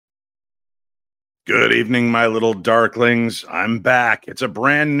Good evening, my little darklings. I'm back. It's a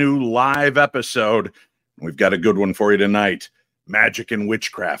brand new live episode. We've got a good one for you tonight. Magic and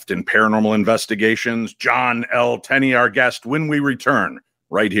Witchcraft and Paranormal Investigations. John L. Tenney, our guest, when we return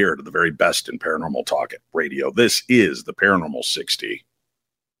right here to the very best in paranormal talk at radio. This is the Paranormal 60.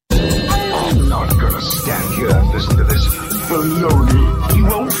 I'm not gonna stand here and listen to this baloney. He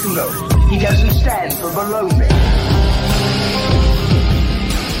won't float. He doesn't stand for baloney.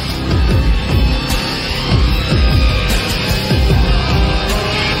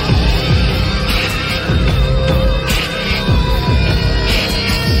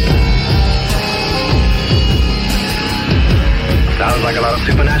 Sounds like a lot of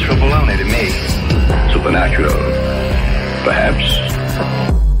supernatural baloney to me. Supernatural, perhaps.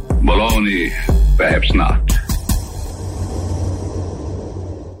 Baloney, perhaps not.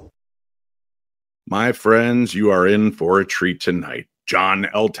 My friends, you are in for a treat tonight. John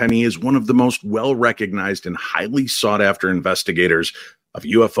L. Tenney is one of the most well-recognized and highly sought-after investigators of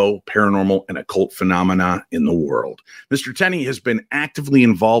UFO, paranormal, and occult phenomena in the world. Mr. Tenney has been actively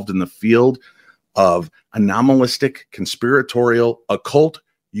involved in the field of anomalistic, conspiratorial, occult,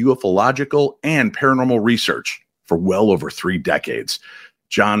 ufological, and paranormal research for well over 3 decades.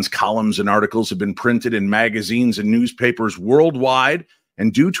 John's columns and articles have been printed in magazines and newspapers worldwide,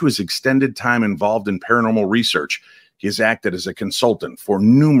 and due to his extended time involved in paranormal research, he has acted as a consultant for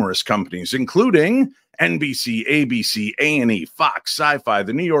numerous companies, including NBC, ABC, A&E, Fox, Sci-Fi,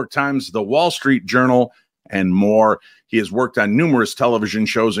 the New York Times, the Wall Street Journal, and more. He has worked on numerous television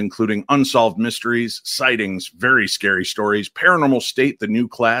shows, including Unsolved Mysteries, Sightings, Very Scary Stories, Paranormal State, The New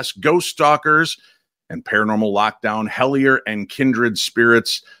Class, Ghost Stalkers, and Paranormal Lockdown, Hellier, and Kindred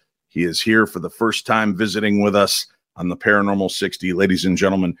Spirits. He is here for the first time visiting with us on the Paranormal 60. Ladies and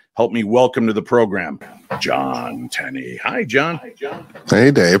gentlemen, help me welcome to the program, John Tenney. Hi, John.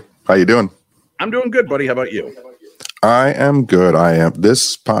 Hey, Dave. How you doing? I'm doing good, buddy. How about you? I am good. I am.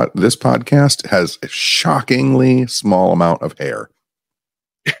 This podcast has a shockingly small amount of hair.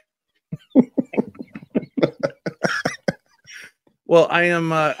 Well,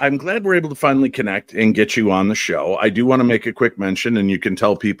 I'm glad we're able to finally connect and get you on the show. I do want to make a quick mention, and you can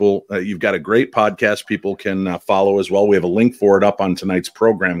tell people you've got a great podcast people can follow as well. We have a link for it up on tonight's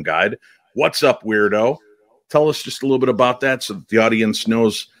program guide. What's Up, Weirdo? Tell us just a little bit about that so that the audience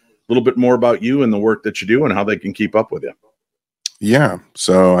knows a little bit more about you and the work that you do and how they can keep up with you. Yeah.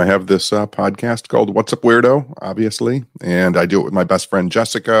 So I have this podcast called What's Up, Weirdo, obviously, and I do it with my best friend,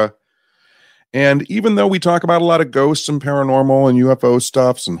 Jessica. And even though we talk about a lot of ghosts and paranormal and UFO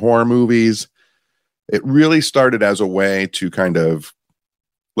stuffs and horror movies, it really started as a way to kind of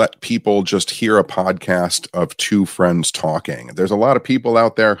let people just hear a podcast of two friends talking. There's a lot of people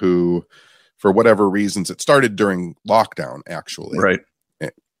out there who, for whatever reasons, it started during lockdown, actually. Right.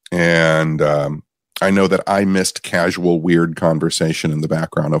 And I know that I missed casual, weird conversation in the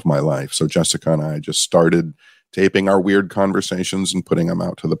background of my life. So Jessica and I just started taping our weird conversations and putting them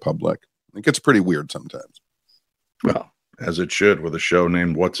out to the public. It gets pretty weird sometimes. Well, as it should with a show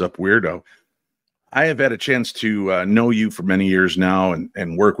named What's Up, Weirdo. I have had a chance to know you for many years now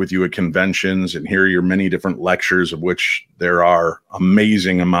and work with you at conventions and hear your many different lectures, of which there are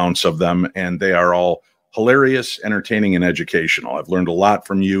amazing amounts of them, and they are all hilarious, entertaining, and educational. I've learned a lot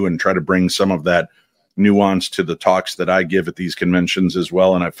from you and try to bring some of that nuance to the talks that I give at these conventions as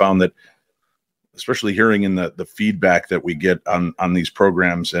well. And I found that, especially hearing in the feedback that we get on these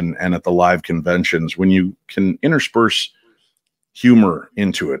programs and at the live conventions, when you can intersperse humor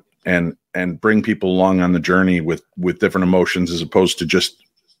into it and bring people along on the journey with different emotions as opposed to just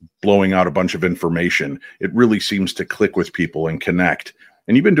blowing out a bunch of information, it really seems to click with people and connect.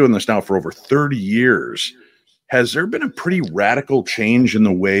 And you've been doing this now for over 30 years. Has there been a pretty radical change in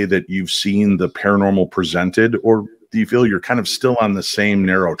the way that you've seen the paranormal presented, or do you feel you're kind of still on the same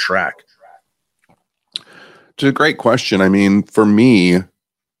narrow track? It's a great question. I mean, for me,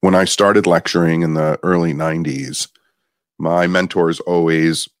 when I started lecturing in the early 90s, my mentors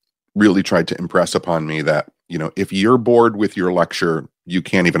always really tried to impress upon me that, you know, if you're bored with your lecture, you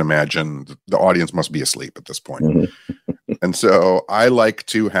can't even imagine the audience must be asleep at this point. Mm-hmm. And so I like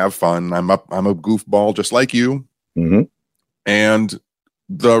to have fun. I'm a goofball just like you. Mm-hmm. And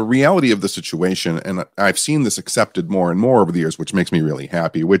the reality of the situation, and I've seen this accepted more and more over the years, which makes me really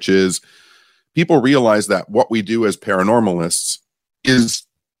happy, which is people realize that what we do as paranormalists is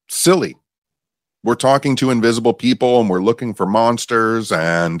silly. We're talking to invisible people and we're looking for monsters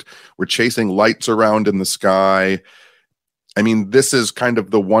and we're chasing lights around in the sky. I mean, this is kind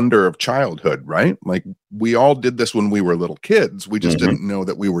of the wonder of childhood, right? Like, we all did this when we were little kids. We just didn't know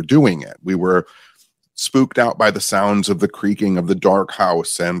that we were doing it. We were spooked out by the sounds of the creaking of the dark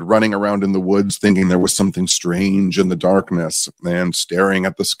house and running around in the woods thinking there was something strange in the darkness and staring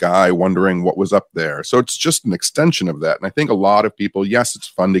at the sky wondering what was up there. So it's just an extension of that. And I think a lot of people, yes, it's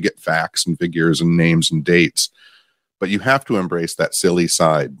fun to get facts and figures and names and dates, but you have to embrace that silly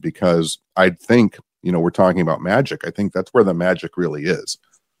side, because I think, we're talking about magic. I think that's where the magic really is.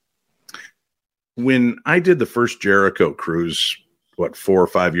 When I did the first Jericho cruise, 4 or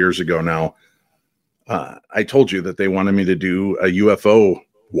 5 years ago now, I told you that they wanted me to do a UFO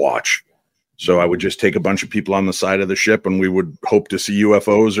watch. So I would just take a bunch of people on the side of the ship and we would hope to see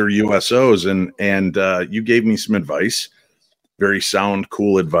UFOs or USOs. And you gave me some advice, very sound,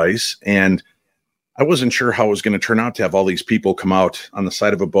 cool advice. And I wasn't sure how it was going to turn out to have all these people come out on the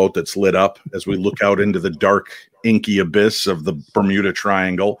side of a boat that's lit up as we look out into the dark, inky abyss of the Bermuda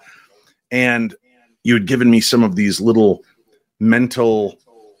Triangle. And you had given me some of these little mental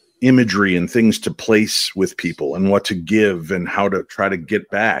imagery and things to place with people and what to give and how to try to get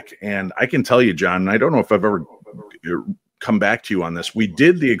back. And I can tell you, John, I don't know if I've ever come back to you on this. We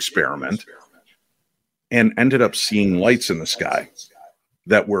did the experiment and ended up seeing lights in the sky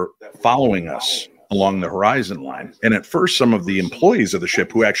that were following us along the horizon line. And at first, some of the employees of the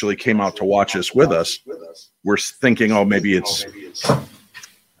ship who actually came out to watch us with us were thinking, oh, maybe it's,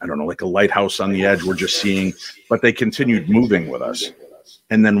 I don't know, like a lighthouse on the edge we're just seeing, but they continued moving with us.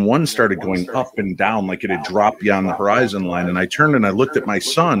 And then one started going up and down like it had dropped beyond the horizon line. And I turned and I looked at my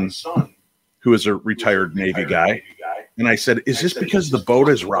son, who is a retired Navy guy. And I said, is this because the boat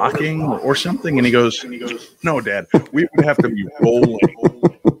is rocking or something? And he goes, no, Dad, we would have to be rolling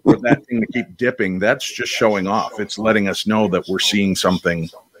for that thing to keep dipping. That's just showing off. It's letting us know that we're seeing something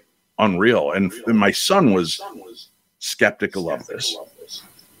unreal. And my son was skeptical of this.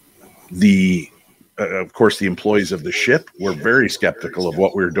 Of course, the employees of the ship were very skeptical of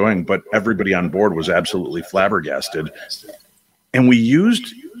what we were doing, but everybody on board was absolutely flabbergasted. And we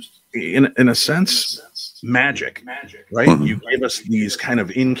used, in a sense, magic, right? Mm-hmm. You gave us these kind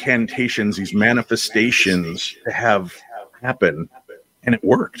of incantations, these manifestations to have happen, and it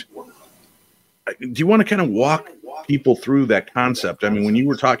worked. Do you want to kind of walk people through that concept? I mean, when you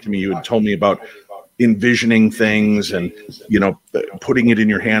were talking to me, you had told me about envisioning things and, putting it in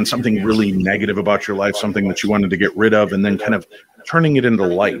your hand, something really negative about your life, something that you wanted to get rid of, and then kind of turning it into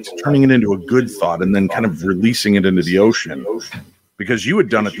light, turning it into a good thought, and then kind of releasing it into the ocean. Because you had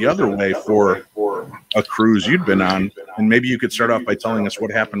done it the other way for a cruise you'd been on. And maybe you could start off by telling us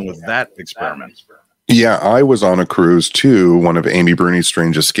what happened with that experiment. Yeah, I was on a cruise too, one of Amy Bruni's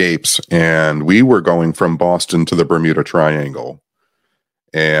Strange Escapes, and we were going from Boston to the Bermuda Triangle.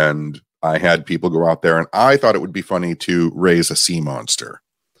 And I had people go out there, and I thought it would be funny to raise a sea monster.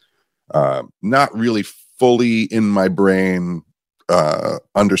 Not really fully in my brain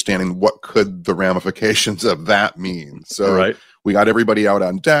understanding what could the ramifications of that mean. So we got everybody out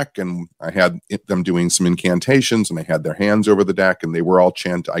on deck, and I had them doing some incantations, and they had their hands over the deck, and they were all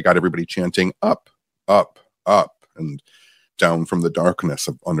I got everybody chanting up, up, up, and down from the darkness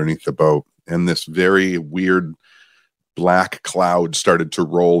of underneath the boat. And this very weird black cloud started to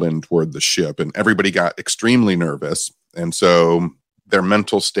roll in toward the ship, and everybody got extremely nervous. And so their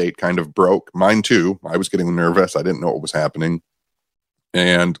mental state kind of broke. Mine too. I was getting nervous. I didn't know what was happening.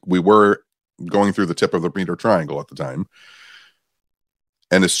 And we were going through the tip of the Bermuda Triangle at the time.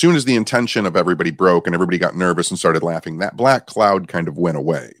 And as soon as the intention of everybody broke and everybody got nervous and started laughing, that black cloud kind of went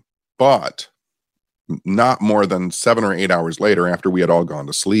away. But not more than 7 or 8 hours later, after we had all gone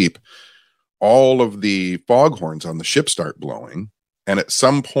to sleep, all of the foghorns on the ship start blowing. And at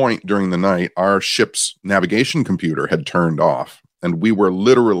some point during the night, our ship's navigation computer had turned off. And we were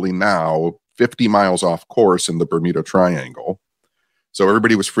literally now 50 miles off course in the Bermuda Triangle. So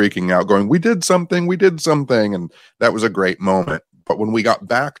everybody was freaking out, going, we did something. And that was a great moment. But when we got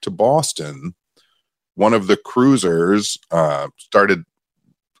back to Boston, one of the cruisers started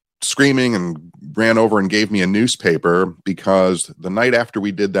screaming and ran over and gave me a newspaper, because the night after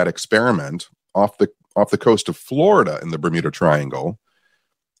we did that experiment off the coast of Florida in the Bermuda Triangle,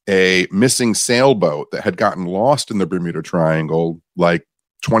 a missing sailboat that had gotten lost in the Bermuda Triangle like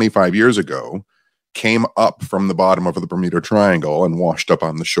 25 years ago came up from the bottom of the Bermuda Triangle and washed up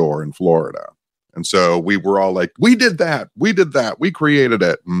on the shore in Florida. And so we were all like, we did that, we created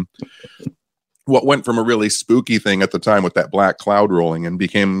it. And what went from a really spooky thing at the time with that black cloud rolling and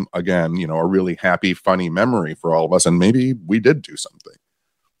became, again, a really happy, funny memory for all of us. And maybe we did do something.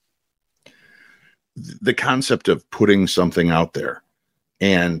 The concept of putting something out there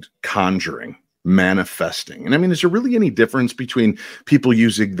and conjuring, manifesting. And I mean, is there really any difference between people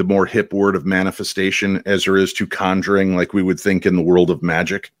using the more hip word of manifestation as there is to conjuring, like we would think in the world of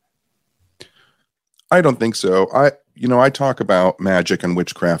magic? I don't think so. I talk about magic and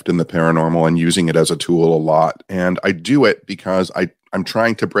witchcraft in the paranormal and using it as a tool a lot. And I do it because I'm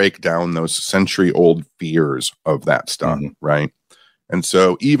trying to break down those century-old fears of that stuff, right? And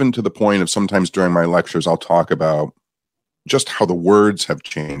so even to the point of sometimes during my lectures, I'll talk about just how the words have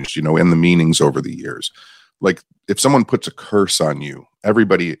changed, and the meanings over the years. Like if someone puts a curse on you,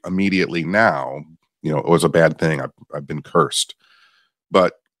 everybody immediately now, it was a bad thing. I've been cursed.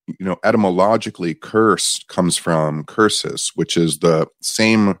 But etymologically, curse comes from cursus, which is the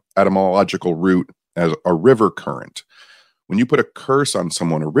same etymological root as a river current. When you put a curse on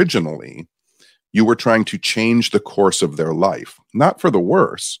someone originally, you were trying to change the course of their life, not for the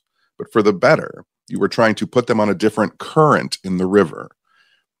worse, but for the better. You were trying to put them on a different current in the river.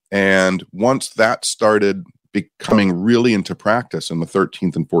 And once that started becoming really into practice in the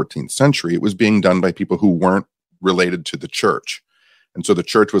 13th and 14th century, it was being done by people who weren't related to the church. And so the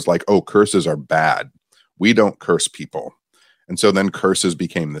church was like, oh, curses are bad. We don't curse people. And so then curses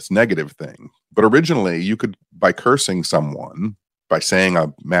became this negative thing. But originally, you could, by cursing someone, by saying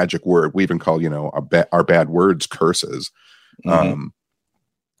a magic word, we even call, our bad words curses.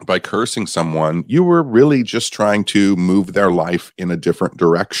 By cursing someone, you were really just trying to move their life in a different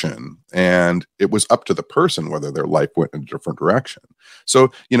direction. And it was up to the person whether their life went in a different direction.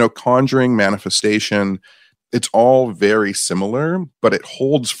 So, conjuring, manifestation, it's all very similar, but it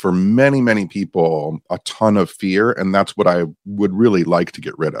holds for many, many people a ton of fear. And that's what I would really like to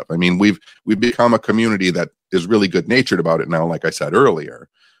get rid of. I mean, we've become a community that is really good natured about it now, like I said earlier,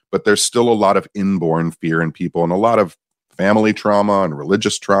 but there's still a lot of inborn fear in people and a lot of family trauma and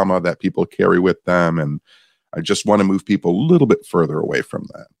religious trauma that people carry with them. And I just want to move people a little bit further away from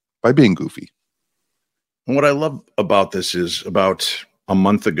that by being goofy. And what I love about this is about a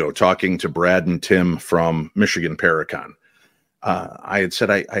month ago, talking to Brad and Tim from Michigan Paracon, I had said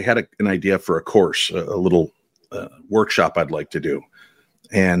I had an idea for a course, a little workshop I'd like to do.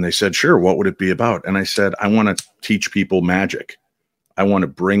 And they said, sure, what would it be about? And I said, I want to teach people magic. I want to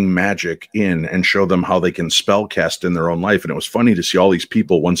bring magic in and show them how they can spell cast in their own life. And it was funny to see all these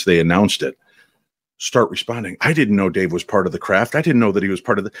people, once they announced it, start responding. I didn't know Dave was part of the craft. I didn't know that he was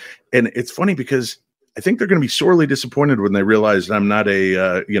part of the, and it's funny because I think they're going to be sorely disappointed when they realize I'm not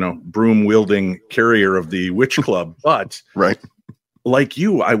a, broom wielding carrier of the witch club, but right. Like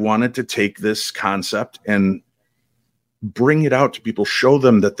you, I wanted to take this concept and bring it out to people, show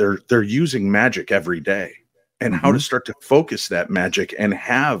them that they're using magic every day and how to start to focus that magic and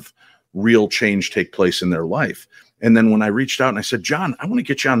have real change take place in their life. And then when I reached out and I said, John, I want to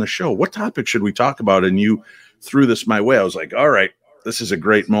get you on the show. What topic should we talk about? And you threw this my way. I was like, all right, this is a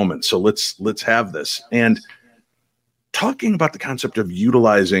great moment. So let's have this. And talking about the concept of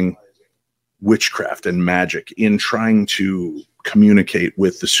utilizing witchcraft and magic in trying to communicate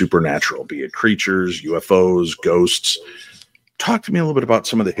with the supernatural, be it creatures, UFOs, ghosts. Talk to me a little bit about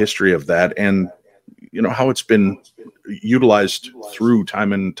some of the history of that and, how it's been utilized through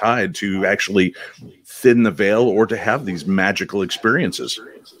time and tide to actually thin the veil or to have these magical experiences.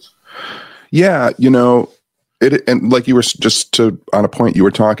 Yeah. And like you were just on a point you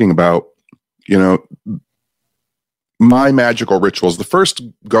were talking about, my magical rituals, the first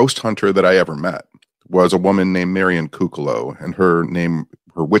ghost hunter that I ever met was a woman named Marion Kukalo, and her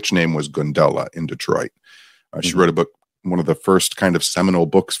witch name was Gundella in Detroit. She wrote a book, one of the first kind of seminal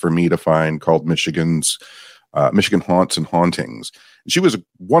books for me to find, called Michigan Haunts and Hauntings. She was a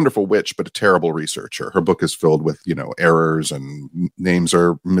wonderful witch, but a terrible researcher. Her book is filled with, errors and names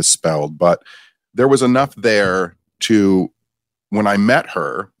are misspelled, but there was enough there to, when I met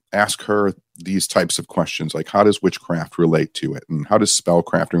her, ask her these types of questions, like how does witchcraft relate to it? And how does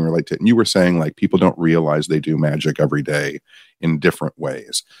spellcrafting relate to it? And you were saying like people don't realize they do magic every day in different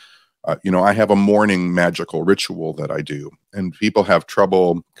ways. I have a morning magical ritual that I do, and people have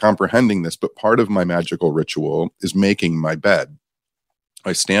trouble comprehending this, but part of my magical ritual is making my bed.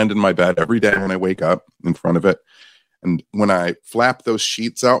 I stand in my bed every day when I wake up in front of it. And when I flap those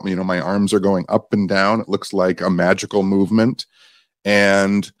sheets out, my arms are going up and down. It looks like a magical movement.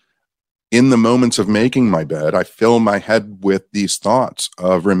 And in the moments of making my bed, I fill my head with these thoughts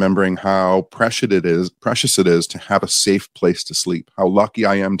of remembering how precious it is to have a safe place to sleep, how lucky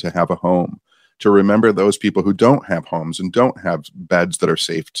I am to have a home, to remember those people who don't have homes and don't have beds that are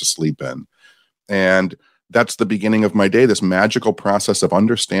safe to sleep in. And that's the beginning of my day, this magical process of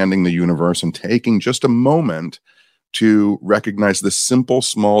understanding the universe and taking just a moment to recognize this simple,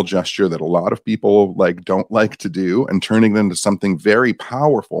 small gesture that a lot of people don't like to do, and turning it into something very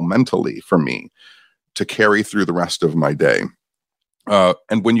powerful mentally for me to carry through the rest of my day.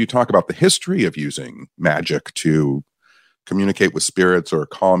 And when you talk about the history of using magic to communicate with spirits or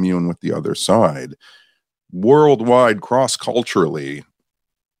commune with the other side, worldwide, cross-culturally,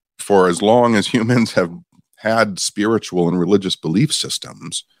 for as long as humans have had spiritual and religious belief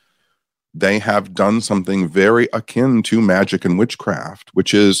systems, they have done something very akin to magic and witchcraft,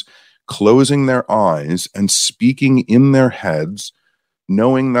 which is closing their eyes and speaking in their heads,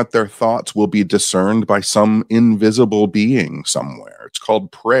 knowing that their thoughts will be discerned by some invisible being somewhere. It's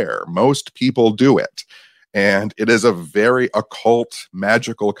called prayer. Most people do it. And it is a very occult,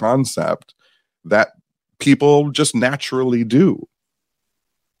 magical concept that people just naturally do.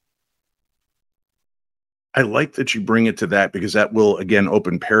 I like that you bring it to that, because that will, again,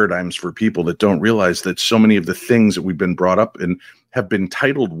 open paradigms for people that don't realize that so many of the things that we've been brought up in have been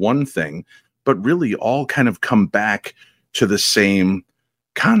titled one thing, but really all kind of come back to the same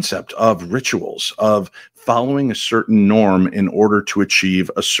concept of rituals, of following a certain norm in order to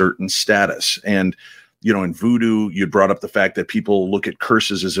achieve a certain status. And you know, in voodoo, you brought up the fact that people look at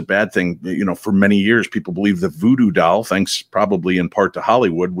curses as a bad thing. You know, for many years, people believed the voodoo doll, thanks probably in part to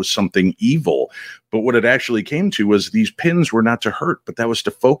Hollywood, was something evil. But what it actually came to was these pins were not to hurt, but that was to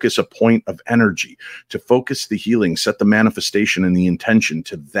focus a point of energy, to focus the healing, set the manifestation and the intention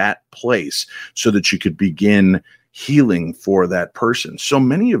to that place so that you could begin healing for that person. So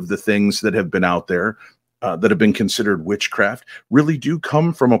many of the things that have been out there that have been considered witchcraft really do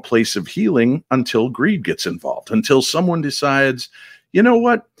come from a place of healing until greed gets involved, until someone decides, you know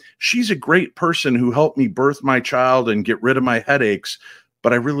what, she's a great person who helped me birth my child and get rid of my headaches,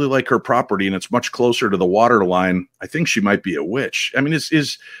 but I really like her property and it's much closer to the water line. I think she might be a witch. I mean,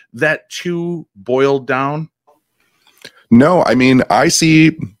 is that too boiled down? No, I mean, I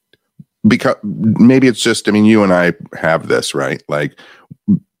see, because maybe it's just, I mean, you and I have this, right? Like,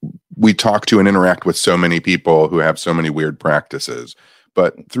 we talk to and interact with so many people who have so many weird practices,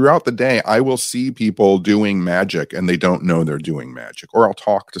 but throughout the day, I will see people doing magic and they don't know they're doing magic. Or I'll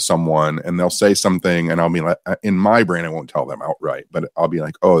talk to someone and they'll say something and I'll be like, in my brain, I won't tell them outright, but I'll be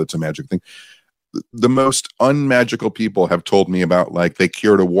like, oh, it's a magic thing. The most unmagical people have told me about, like, they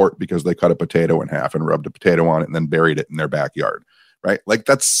cured a wart because they cut a potato in half and rubbed a potato on it and then buried it in their backyard, right? Like,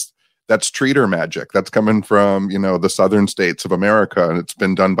 that's treater magic. That's coming from, you know, the southern states of America, and it's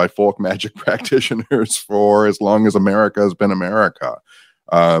been done by folk magic practitioners for as long as America has been America.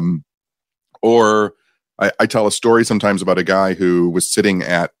 Or I tell a story sometimes about a guy who was sitting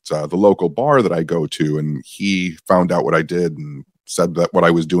at the local bar that I go to, and he found out what I did and said that what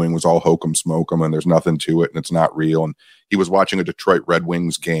I was doing was all hokum smokum and there's nothing to it and it's not real. And he was watching a Detroit Red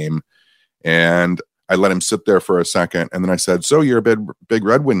Wings game, and I let him sit there for a second, and then I said, "So you're a big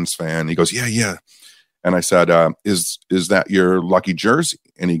Red Wings fan?" He goes, "Yeah." And I said, "Is that your lucky jersey?"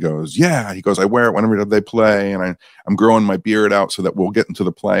 And he goes, "Yeah." He goes, "I wear it whenever they play, and I'm growing my beard out so that we'll get into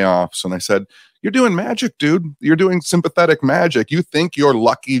the playoffs." And I said, "You're doing magic, dude. You're doing sympathetic magic. You think your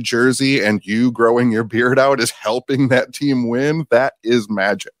lucky jersey and you growing your beard out is helping that team win? That is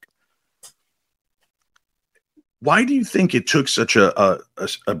magic." Why do you think it took such a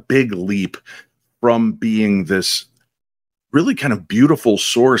big leap from being this really kind of beautiful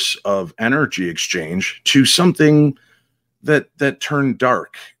source of energy exchange to something that turned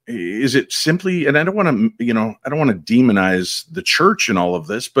dark? Is it simply, and I don't want to demonize the church in all of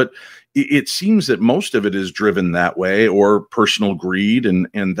this, but it seems that most of it is driven that way, or personal greed and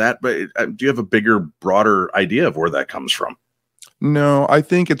that, but do you have a bigger, broader idea of where that comes from? No, I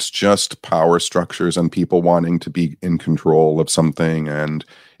think it's just power structures and people wanting to be in control of something. And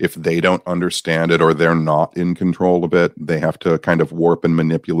if they don't understand it, or they're not in control of it, they have to kind of warp and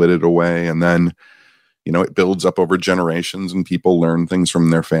manipulate it away. And then, you know, it builds up over generations and people learn things from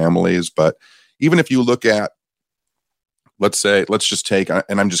their families. But even if you look at, let's just take,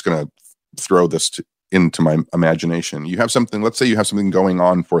 and I'm just going to throw this into my imagination. You have something, let's say you have something going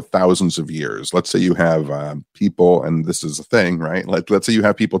on for thousands of years. Let's say you have people, and this is a thing, right? Let's say you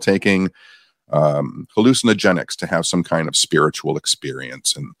have people taking hallucinogenics to have some kind of spiritual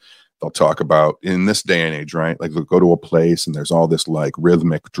experience. And they'll talk about, in this day and age, right? Like, they'll go to a place and there's all this like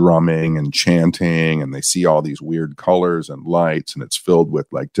rhythmic drumming and chanting, and they see all these weird colors and lights, and it's filled with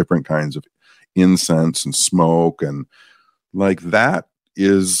like different kinds of incense and smoke. And like, that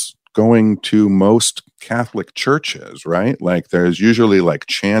is going to most Catholic churches, right? Like, there's usually like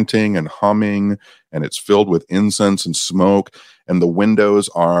chanting and humming, and it's filled with incense and smoke, and the windows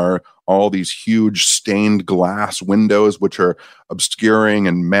are all these huge stained glass windows, which are obscuring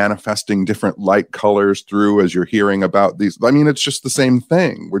and manifesting different light colors through as you're hearing about these. I mean, it's just the same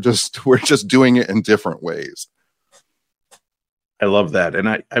thing. We're just doing it in different ways. I love that. And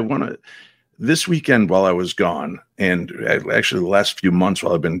I want to, this weekend while I was gone, and actually the last few months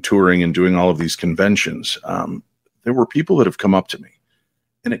while I've been touring and doing all of these conventions, there were people that have come up to me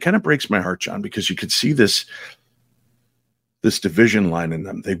And it kind of breaks my heart, John, because you could see this division line in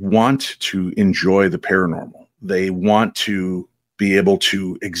them. They want to enjoy the paranormal. They want to be able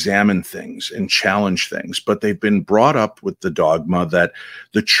to examine things and challenge things, but they've been brought up with the dogma that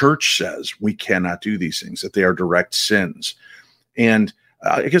the church says we cannot do these things, that they are direct sins. And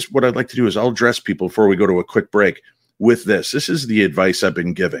I guess what I'd like to do is I'll address people before we go to a quick break with this. This is the advice I've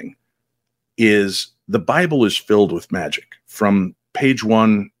been giving, is the Bible is filled with magic from page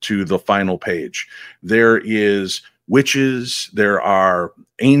 1 to the final page. There is witches, there are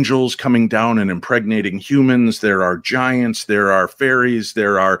angels coming down and impregnating humans, there are giants, there are fairies,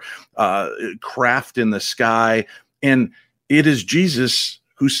 there are craft in the sky. And it is Jesus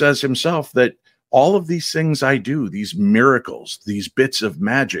who says himself that all of these things I do, these miracles, these bits of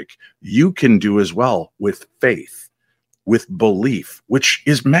magic, you can do as well with faith, with belief, which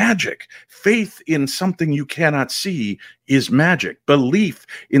is magic. Faith in something you cannot see is magic. Belief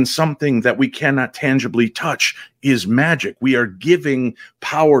in something that we cannot tangibly touch is magic. We are giving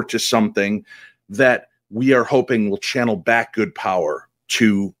power to something that we are hoping will channel back good power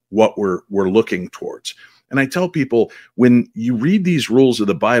to what we're looking towards. And I tell people, when you read these rules of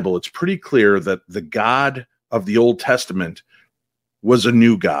the Bible, it's pretty clear that the God of the Old Testament was a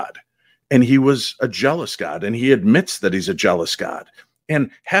new God. And he was a jealous God, and he admits that he's a jealous God.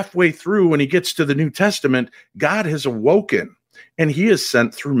 And halfway through, when he gets to the New Testament, God has awoken, and he has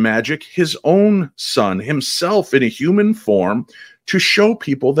sent through magic his own son, himself in a human form, to show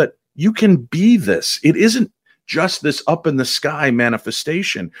people that you can be this. It isn't just this up in the sky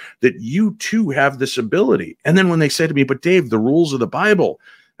manifestation, that you too have this ability. And then when they say to me, but Dave, the rules of the Bible,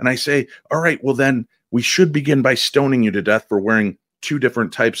 and I say, all right, well then we should begin by stoning you to death for wearing 2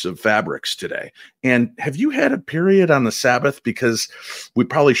 different types of fabrics today. And have you had a period on the Sabbath? Because we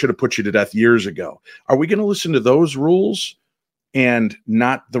probably should have put you to death years ago. Are we going to listen to those rules and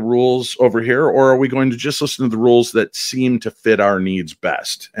not the rules over here? Or are we going to just listen to the rules that seem to fit our needs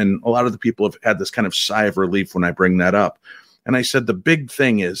best? And a lot of the people have had this kind of sigh of relief when I bring that up. And I said, the big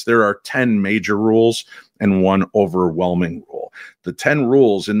thing is there are 10 major rules and 1 overwhelming rule. The 10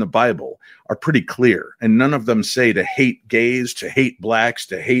 rules in the Bible are pretty clear, and none of them say to hate gays, to hate blacks,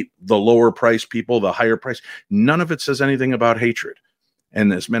 to hate the lower price people, the higher price. None of it says anything about hatred.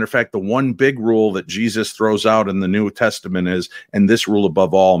 And as a matter of fact, the one big rule that Jesus throws out in the New Testament is, and this rule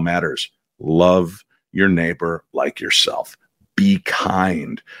above all matters, love your neighbor like yourself. Be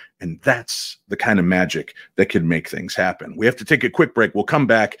kind. And that's the kind of magic that can make things happen. We have to take a quick break. We'll come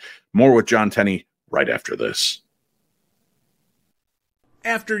back. More with John Tenney right after this.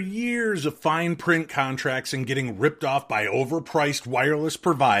 After years of fine print contracts and getting ripped off by overpriced wireless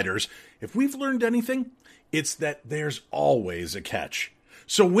providers, if we've learned anything, it's that there's always a catch.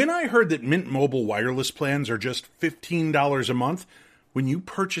 So when I heard that Mint Mobile wireless plans are just $15 a month, when you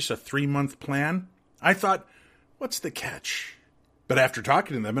purchase a 3-month plan, I thought, what's the catch? But after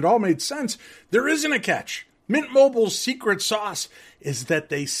talking to them, it all made sense. There isn't a catch. Mint Mobile's secret sauce is that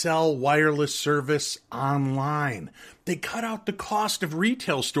they sell wireless service online. They cut out the cost of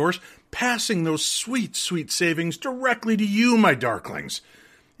retail stores, passing those sweet, sweet savings directly to you, my darklings.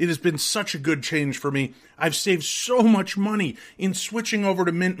 It has been such a good change for me. I've saved so much money in switching over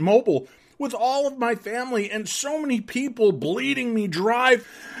to Mint Mobile. With all of my family and so many people bleeding me dry,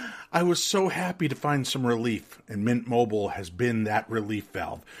 I was so happy to find some relief, and Mint Mobile has been that relief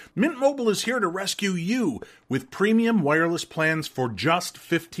valve. Mint Mobile is here to rescue you with premium wireless plans for just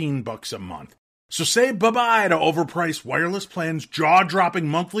 $15 a month. So say bye-bye to overpriced wireless plans, jaw-dropping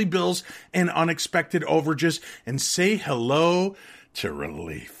monthly bills, and unexpected overages, and say hello to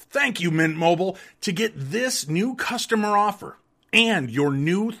relief. Thank you, Mint Mobile. To get this new customer offer and your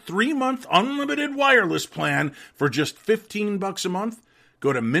new 3-month unlimited wireless plan for just $15 a month,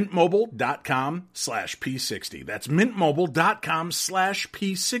 go to mintmobile.com/P60. That's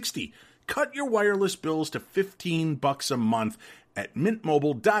mintmobile.com/P60. Cut your wireless bills to $15 a month at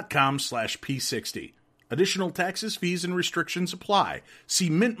mintmobile.com/P60. Additional taxes, fees, and restrictions apply. See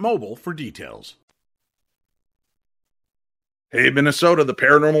Mint Mobile for details. Hey, Minnesota, the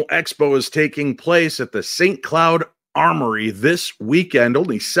Paranormal Expo is taking place at the St. Cloud Armory this weekend,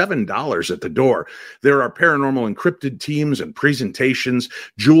 only $7 at the door. There are paranormal encrypted teams and presentations,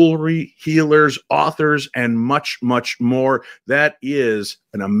 jewelry, healers, authors, and much, much more. That is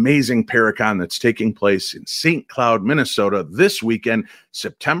an amazing Paracon that's taking place in St. Cloud, Minnesota this weekend,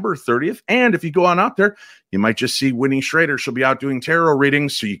 September 30th. And if you go on out there, you might just see Winnie Schrader. She'll be out doing tarot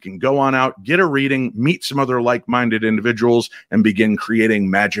readings, so you can go on out, get a reading, meet some other like-minded individuals, and begin creating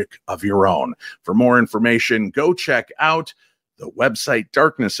magic of your own. For more information, go check out the website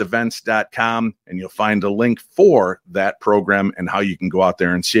darknessevents.com, and you'll find a link for that program and how you can go out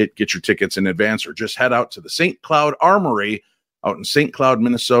there and see it, get your tickets in advance, or just head out to the St. Cloud Armory out in St. Cloud,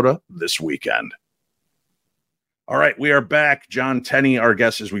 Minnesota this weekend. All right, we are back. John Tenney, our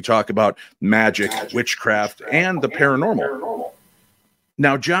guest, as we talk about magic, witchcraft, and the paranormal.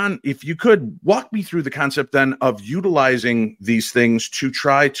 Now, John, if you could walk me through the concept then of utilizing these things to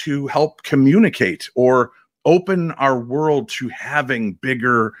try to help communicate or open our world to having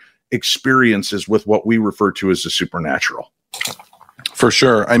bigger experiences with what we refer to as the supernatural. For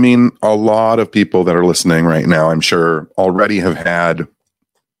sure. I mean, a lot of people that are listening right now, I'm sure, already have had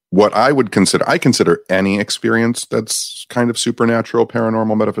what I consider any experience that's kind of supernatural,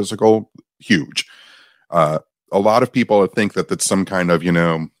 paranormal, metaphysical, huge. A lot of people think that that's some kind of,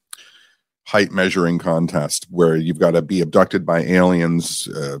 height measuring contest where you've got to be abducted by aliens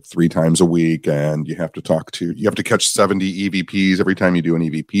 3 times a week, and you have to catch 70 EVPs every time you do an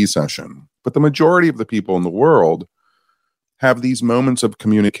EVP session. But the majority of the people in the world have these moments of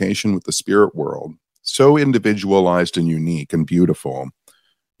communication with the spirit world, so individualized and unique and beautiful.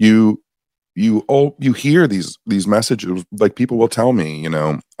 You hear these messages, like people will tell me,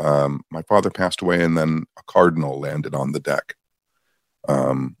 my father passed away and then a cardinal landed on the deck.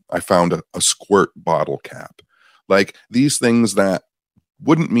 I found a squirt bottle cap. Like these things that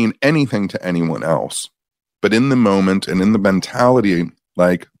wouldn't mean anything to anyone else, but in the moment and in the mentality,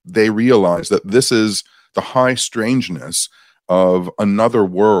 like they realize that this is the high strangeness of another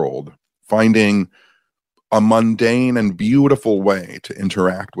world, finding a mundane and beautiful way to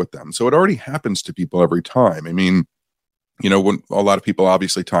interact with them. So it already happens to people every time. I mean, when a lot of people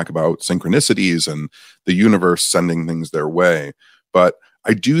obviously talk about synchronicities and the universe sending things their way, but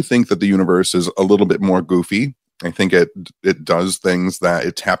I do think that the universe is a little bit more goofy. I think it does things that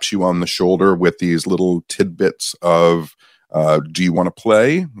it taps you on the shoulder with these little tidbits of, do you want to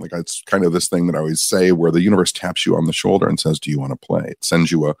play? Like it's kind of this thing that I always say where the universe taps you on the shoulder and says, do you want to play? It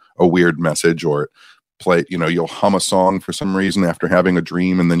sends you a weird message, or play, you'll hum a song for some reason after having a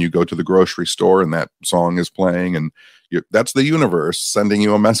dream, and then you go to the grocery store and that song is playing, and that's the universe sending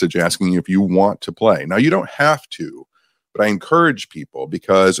you a message asking you if you want to play. Now, you don't have to, but I encourage people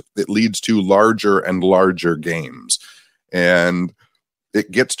because it leads to larger and larger games. And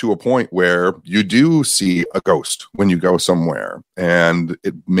it gets to a point where you do see a ghost when you go somewhere, and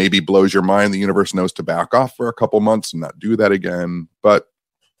it maybe blows your mind. The universe knows to back off for a couple months and not do that again. But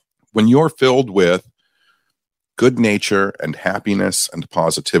when you're filled with good nature and happiness and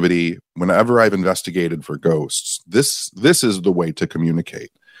positivity, whenever I've investigated for ghosts, this is the way to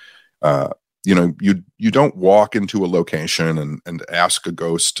communicate. You don't walk into a location and ask a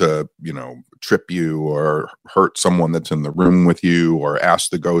ghost to, trip you or hurt someone that's in the room with you, or ask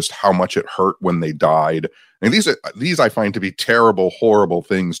the ghost how much it hurt when they died. And these I find to be terrible, horrible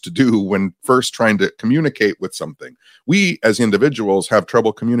things to do when first trying to communicate with something. We as individuals have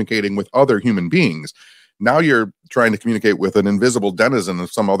trouble communicating with other human beings. Now you're trying to communicate with an invisible denizen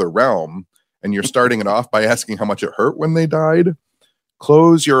of some other realm, and you're starting it off by asking how much it hurt when they died.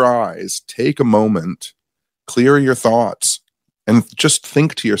 Close your eyes, take a moment, clear your thoughts, and just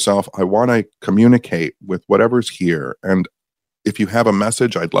think to yourself, I want to communicate with whatever's here. And if you have a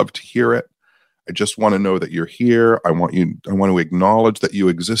message, I'd love to hear it. I just want to know that you're here. I want to acknowledge that you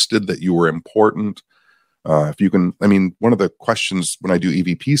existed, that you were important. If you can, one of the questions when I do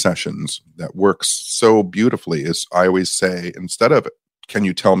EVP sessions that works so beautifully is I always say, instead of, can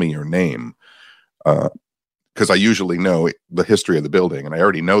you tell me your name? Because I usually know the history of the building and I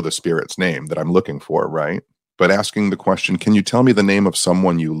already know the spirit's name that I'm looking for, right? But asking the question, can you tell me the name of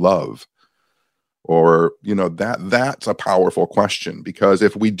someone you love? Or, that's a powerful question, because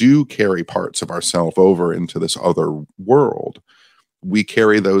if we do carry parts of ourselves over into this other world, we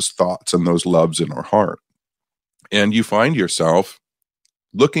carry those thoughts and those loves in our heart. And you find yourself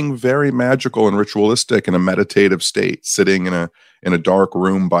looking very magical and ritualistic in a meditative state, sitting in a dark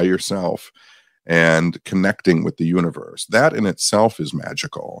room by yourself and connecting with the universe. That in itself is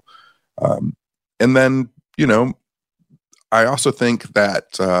magical. And then, I also think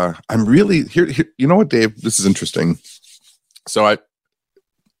that I'm really here. You know what, Dave? This is interesting. So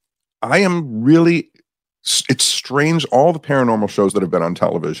I am really, it's strange, all the paranormal shows that have been on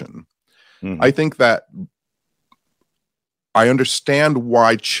television. Mm-hmm. I think that I understand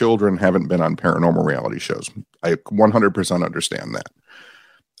why children haven't been on paranormal reality shows. I 100% understand that.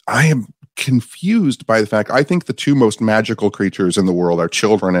 I am confused by the fact, I think the two most magical creatures in the world are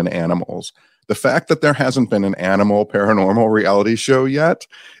children and animals. The fact that there hasn't been an animal paranormal reality show yet,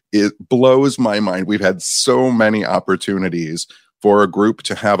 it blows my mind. We've had so many opportunities for a group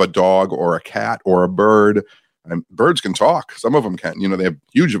to have a dog or a cat or a bird Birds can talk. Some of them can, they have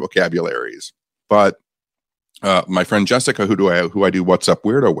huge vocabularies. But my friend Jessica, who I do What's Up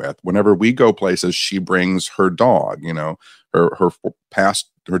Weirdo with, whenever we go places, she brings her dog.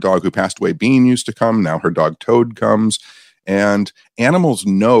 Her dog who passed away, Bean, used to come. Now her dog Toad comes, and animals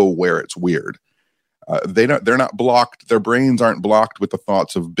know where it's weird. They're not blocked. Their brains aren't blocked with the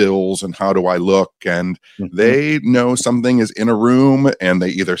thoughts of bills and how do I look. And they know something is in a room, and they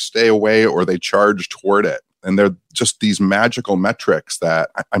either stay away or they charge toward it. And they're just these magical metrics that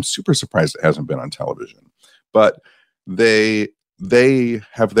I'm super surprised it hasn't been on television. But they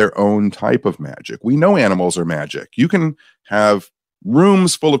have their own type of magic. We know animals are magic. You can have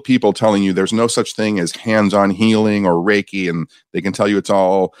rooms full of people telling you there's no such thing as hands-on healing or Reiki, and they can tell you it's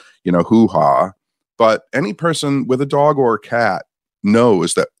all, hoo-ha. But any person with a dog or a cat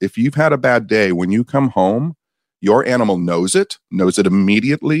knows that if you've had a bad day, when you come home, your animal knows it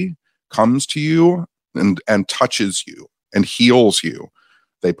immediately, comes to you and touches you and heals you.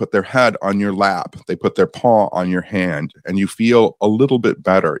 They put their head on your lap. They put their paw on your hand, and you feel a little bit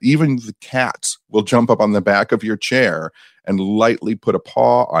better. Even the cats will jump up on the back of your chair and lightly put a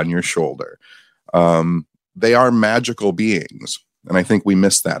paw on your shoulder. They are magical beings, and I think we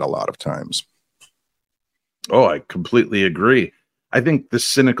miss that a lot of times. Oh, I completely agree. I think the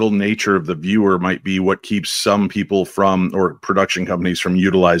cynical nature of the viewer might be what keeps some people or production companies from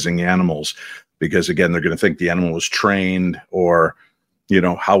utilizing animals, because, again, they're going to think the animal was trained or,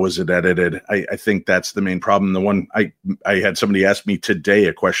 how was it edited? I think that's the main problem. The one I had somebody ask me today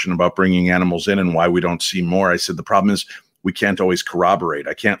a question about bringing animals in and why we don't see more. I said, the problem is we can't always corroborate.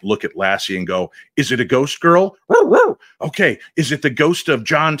 I can't look at Lassie and go, is it a ghost girl? Okay. Is it the ghost of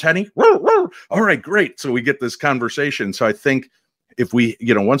John Tenney? All right, great. So we get this conversation. So I think if we,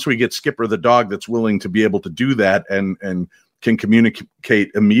 once we get Skipper the dog that's willing to be able to do that and can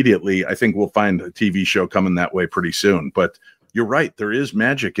communicate immediately, I think we'll find a TV show coming that way pretty soon. But you're right. There is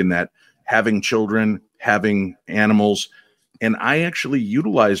magic in that, having children, having animals. And I actually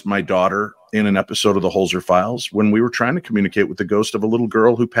utilized my daughter in an episode of the Holzer Files when we were trying to communicate with the ghost of a little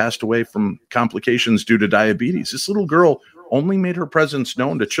girl who passed away from complications due to diabetes. This little girl only made her presence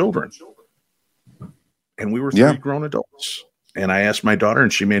known to children. And we were three grown adults. And I asked my daughter,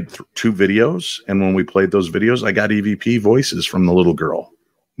 and she made 2 videos. And when we played those videos, I got EVP voices from the little girl.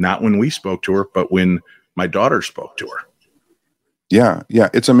 Not when we spoke to her, but when my daughter spoke to her. Yeah,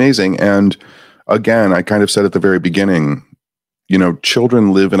 it's amazing. And again, I kind of said at the very beginning,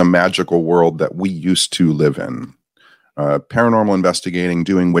 children live in a magical world that we used to live in. Paranormal investigating,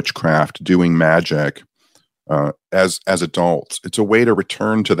 doing witchcraft, doing magic as adults. It's a way to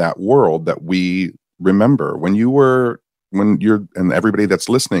return to that world that we remember. When you're, and everybody that's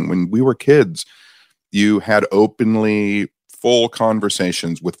listening, when we were kids, you had openly full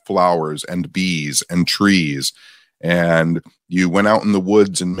conversations with flowers and bees and trees. And you went out in the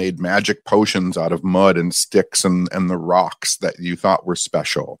woods and made magic potions out of mud and sticks and the rocks that you thought were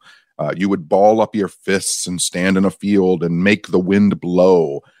special. You would ball up your fists and stand in a field and make the wind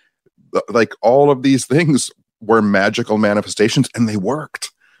blow. Like, all of these things were magical manifestations, and they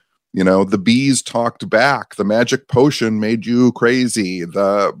worked. The bees talked back. The magic potion made you crazy.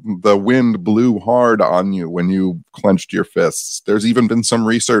 The wind blew hard on you when you clenched your fists. There's even been some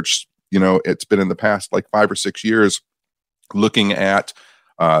research, it's been in the past like 5 or 6 years, looking at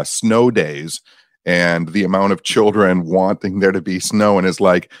snow days and the amount of children wanting there to be snow. And is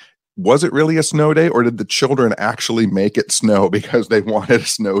like, was it really a snow day, or did the children actually make it snow because they wanted a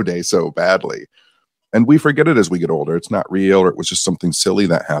snow day so badly? And we forget it as we get older. It's not real, or it was just something silly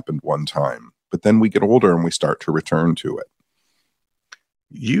that happened one time. But then we get older and we start to return to it.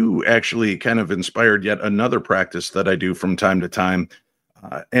 You actually kind of inspired yet another practice that I do from time to time.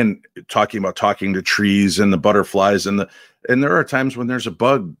 And talking to trees and the butterflies and there are times when there's a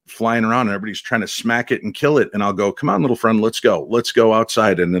bug flying around and everybody's trying to smack it and kill it. And I'll go, come on, little friend, let's go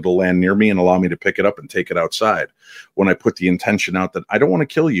outside. And it'll land near me and allow me to pick it up and take it outside. When I put the intention out that I don't want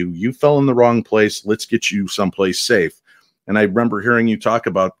to kill you, you fell in the wrong place. Let's get you someplace safe. And I remember hearing you talk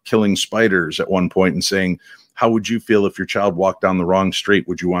about killing spiders at one point and saying, how would you feel if your child walked down the wrong street?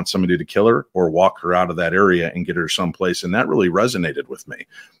 Would you want somebody to kill her or walk her out of that area and get her someplace? And that really resonated with me.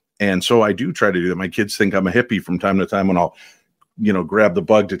 And so I do try to do that. My kids think I'm a hippie from time to time when I'll, grab the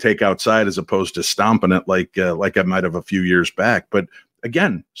bug to take outside as opposed to stomping it like I might have a few years back. But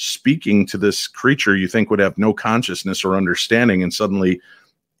again, speaking to this creature you think would have no consciousness or understanding, and suddenly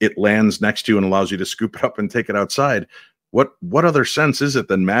it lands next to you and allows you to scoop it up and take it outside. What other sense is it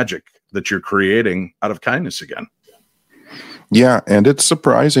than magic that you're creating out of kindness again? Yeah, and it's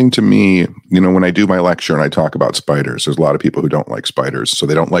surprising to me, when I do my lecture and I talk about spiders, there's a lot of people who don't like spiders, so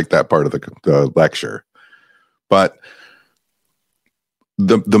they don't like that part of the lecture. But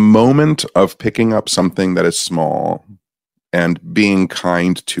the moment of picking up something that is small and being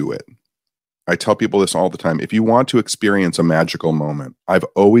kind to it. I tell people this all the time. If you want to experience a magical moment, I've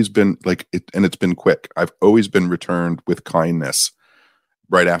always been like it, and it's been quick. I've always been returned with kindness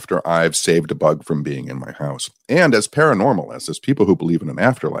right after I've saved a bug from being in my house. And as paranormalists, as people who believe in an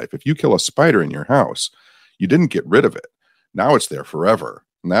afterlife, if you kill a spider in your house, you didn't get rid of it. Now it's there forever.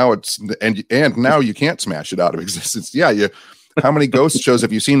 Now it's and now you can't smash it out of existence. Yeah, how many ghost shows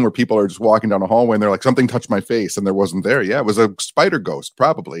have you seen where people are just walking down a hallway and they're like, something touched my face and there wasn't there? Yeah, it was a spider ghost,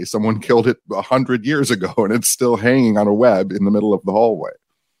 probably. Someone killed it 100 years ago and it's still hanging on a web in the middle of the hallway.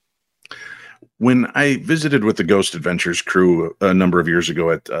 When I visited with the Ghost Adventures crew a number of years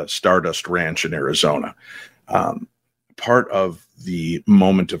ago at Stardust Ranch in Arizona, part of the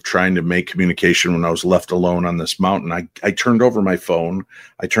moment of trying to make communication when I was left alone on this mountain, I turned over my phone,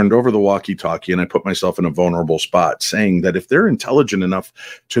 I turned over the walkie-talkie, and I put myself in a vulnerable spot, saying that if they're intelligent enough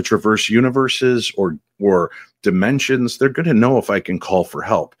to traverse universes or dimensions, they're going to know if I can call for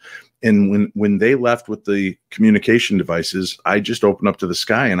help. And when they left with the communication devices, I just opened up to the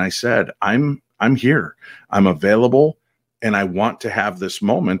sky and I said, I'm here, I'm available, and I want to have this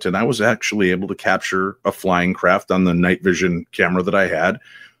moment. And I was actually able to capture a flying craft on the night vision camera that I had.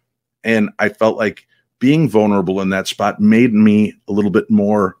 And I felt like being vulnerable in that spot made me a little bit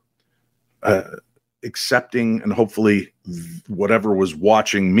more accepting, and hopefully whatever was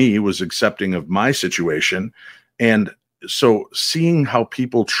watching me was accepting of my situation. And so seeing how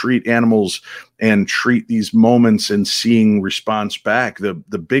people treat animals and treat these moments and seeing response back, the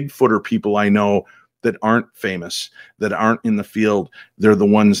Bigfooter people I know that aren't famous, that aren't in the field, they're the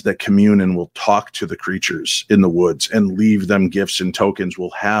ones that commune and will talk to the creatures in the woods and leave them gifts and tokens, will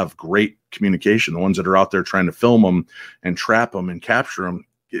have great communication. The ones that are out there trying to film them and trap them and capture them,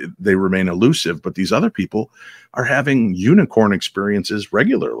 they remain elusive. But these other people are having unicorn experiences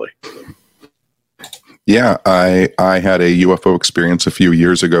regularly. Yeah, I had a UFO experience a few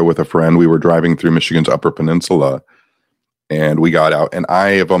years ago with a friend. We were driving through Michigan's Upper Peninsula, and we got out, and I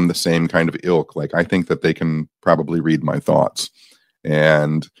have them the same kind of ilk. Like, I think that they can probably read my thoughts.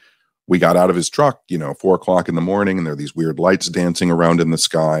 And we got out of his truck, 4:00 in the morning, and there are these weird lights dancing around in the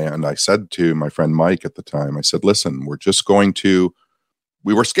sky. And I said to my friend Mike at the time, I said, listen,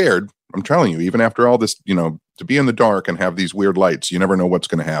 we were scared. I'm telling you, even after all this, to be in the dark and have these weird lights, you never know what's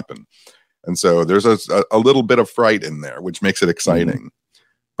going to happen. And so there's a little bit of fright in there, which makes it exciting. Mm-hmm.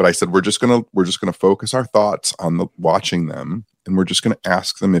 But I said, we're just gonna focus our thoughts on watching them, and we're just gonna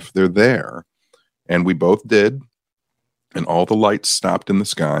ask them if they're there. And we both did, and all the lights stopped in the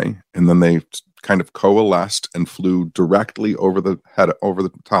sky, and then they kind of coalesced and flew directly over the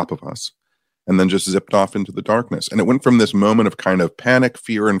top of us, and then just zipped off into the darkness. And it went from this moment of kind of panic,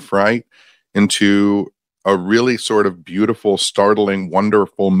 fear, and fright into a really sort of beautiful, startling,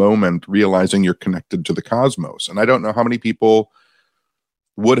 wonderful moment, realizing you're connected to the cosmos. And I don't know how many people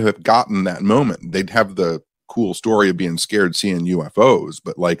would have gotten that moment. They'd have the cool story of being scared seeing UFOs,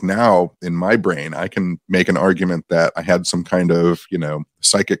 but like now in my brain, I can make an argument that I had some kind of,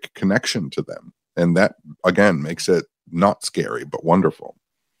 psychic connection to them. And that, again, makes it not scary, but wonderful.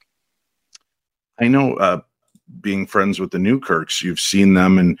 I know, being friends with the Newkirks, you've seen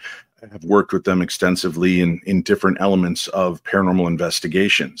them and have worked with them extensively in different elements of paranormal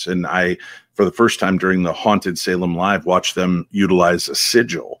investigations. And I, for the first time during the Haunted Salem Live, watched them utilize a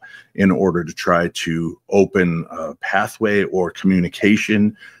sigil in order to try to open a pathway or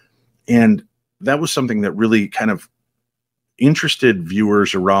communication. And that was something that really kind of interested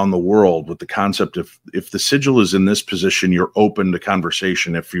viewers around the world, with the concept of, if the sigil is in this position, you're open to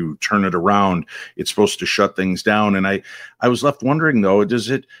conversation. If you turn it around, it's supposed to shut things down. And I was left wondering, though,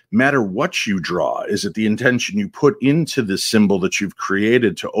 does it matter what you draw? Is it the intention you put into the symbol that you've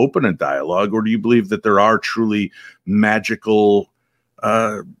created to open a dialogue? Or do you believe that there are truly magical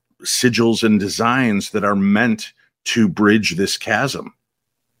sigils and designs that are meant to bridge this chasm?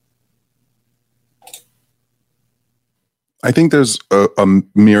 I think there's a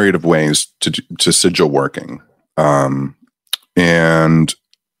myriad of ways to sigil working. And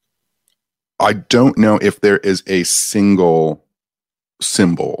I don't know if there is a single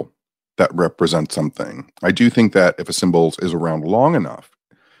symbol that represents something. I do think that if a symbol is around long enough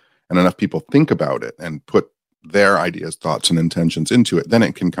and enough people think about it and put their ideas, thoughts, and intentions into it, then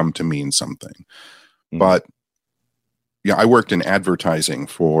it can come to mean something. Mm. But yeah, I worked in advertising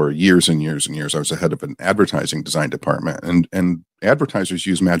for years and years and years. I was the head of an advertising design department, and advertisers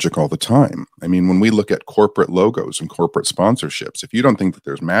use magic all the time. I mean, when we look at corporate logos and corporate sponsorships, if you don't think that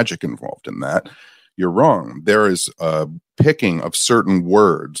there's magic involved in that, you're wrong. There is a picking of certain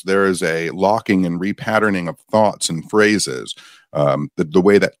words. There is a locking and repatterning of thoughts and phrases. The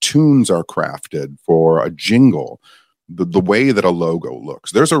way that tunes are crafted for a jingle, the way that a logo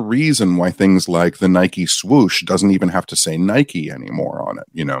looks. There's a reason why things like the Nike swoosh doesn't even have to say Nike anymore on it.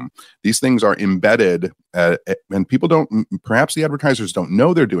 You know, these things are embedded, and people don't, perhaps the advertisers don't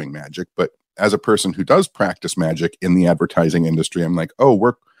know they're doing magic, but as a person who does practice magic in the advertising industry, I'm like, oh,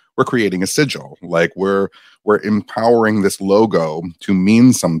 we're creating a sigil. Like we're empowering this logo to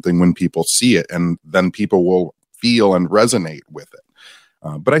mean something when people see it, and then people will feel and resonate with it.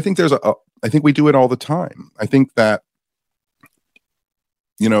 But I think I think we do it all the time. I think that,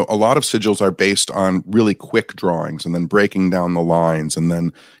 you know, a lot of sigils are based on really quick drawings and then breaking down the lines and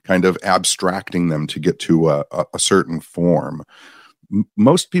then kind of abstracting them to get to a certain form.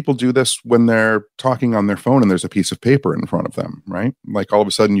 Most people do this when they're talking on their phone and there's a piece of paper in front of them, right? Like all of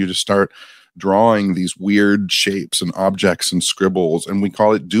a sudden you just start drawing these weird shapes and objects and scribbles, and we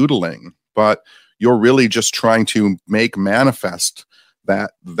call it doodling, but you're really just trying to make manifest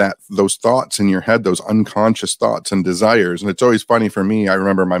that those thoughts in your head, those unconscious thoughts and desires. And it's always funny for me. I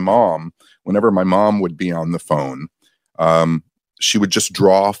remember my mom, whenever my mom would be on the phone, she would just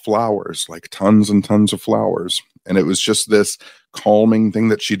draw flowers, like tons and tons of flowers. And it was just this calming thing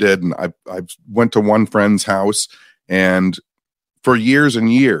that she did. And I went to one friend's house, and for years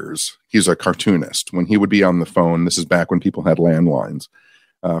and years, he's a cartoonist. When he would be on the phone, this is back when people had landlines.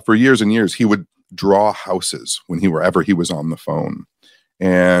 For years and years, he would draw houses wherever he was on the phone.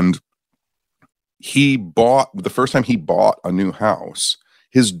 And the first time he bought a new house,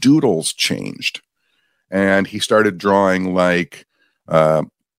 his doodles changed. And he started drawing like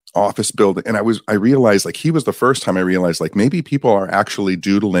office building. And I realized, like, he was the first time I realized, like, maybe people are actually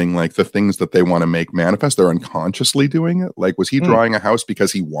doodling like the things that they want to make manifest. They're unconsciously doing it. Like, was he drawing a house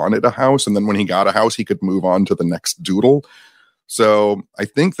because he wanted a house? And then when he got a house, he could move on to the next doodle. So I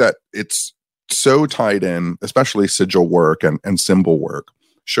think that it's so tied in, especially sigil work and symbol work.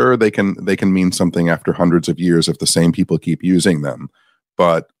 Sure, they can mean something after hundreds of years if the same people keep using them.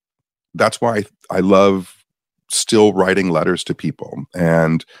 But that's why I love still writing letters to people,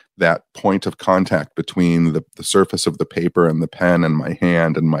 and that point of contact between the surface of the paper and the pen and my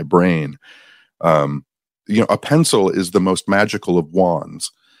hand and my brain. You know, a pencil is the most magical of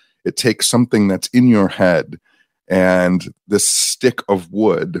wands. It takes something that's in your head and this stick of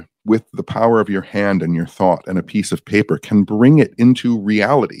wood with the power of your hand and your thought and a piece of paper can bring it into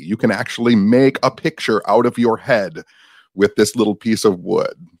reality. You can actually make a picture out of your head with this little piece of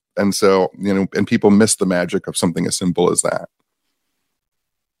wood. And so, you know, and people miss the magic of something as simple as that.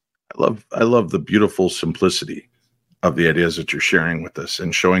 I love the beautiful simplicity of the ideas that you're sharing with us,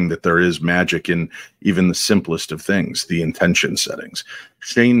 and showing that there is magic in even the simplest of things, the intention settings.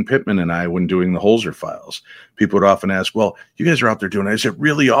 Shane Pittman and I, when doing the Holzer files, people would often ask, well, you guys are out there doing it. Is it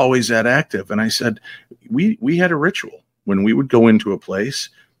really always that active? And I said, we had a ritual. When we would go into a place,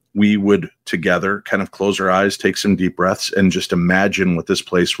 we would together kind of close our eyes, take some deep breaths, and just imagine what this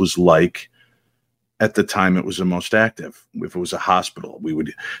place was like at the time it was the most active. If it was a hospital, we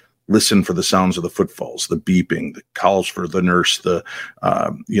would listen for the sounds of the footfalls, the beeping, the calls for the nurse, the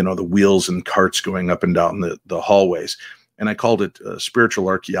wheels and carts going up and down the hallways. And I called it spiritual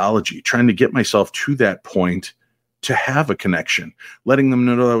archaeology, trying to get myself to that point to have a connection, letting them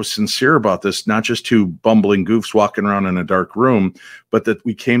know that I was sincere about this, not just two bumbling goofs walking around in a dark room, but that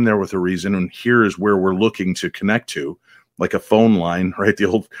we came there with a reason. And here is where we're looking to connect to, like a phone line, right? The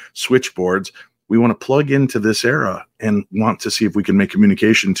old switchboards. We want to plug into this era and want to see if we can make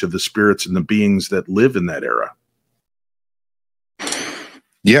communication to the spirits and the beings that live in that era.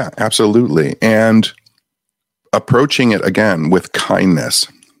 Yeah, absolutely. And approaching it again with kindness.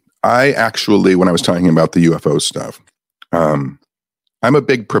 I actually, when I was talking about the UFO stuff, I'm a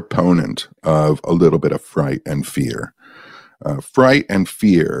big proponent of a little bit of fright and fear. Fright and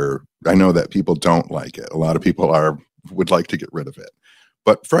fear, I know that people don't like it. A lot of people would like to get rid of it.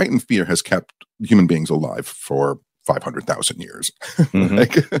 But fright and fear has kept human beings alive for 500,000 years. Mm-hmm.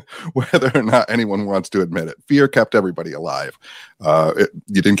 Like, whether or not anyone wants to admit it, fear kept everybody alive. You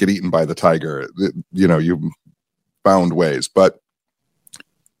didn't get eaten by the tiger. You found ways. But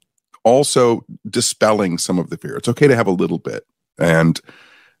also dispelling some of the fear. It's okay to have a little bit. And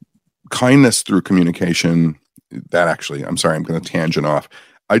kindness through communication, that actually, I'm sorry, I'm going to tangent off.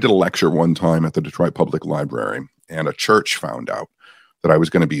 I did a lecture one time at the Detroit Public Library, and a church found out that I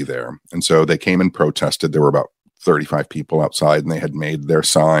was going to be there. And so they came and protested. There were about 35 people outside, and they had made their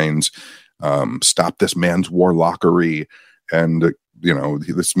signs, stop this man's warlockery. And,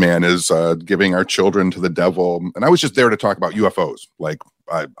 this man is giving our children to the devil. And I was just there to talk about UFOs. Like,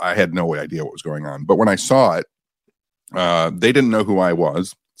 I had no idea what was going on. But when I saw it, they didn't know who I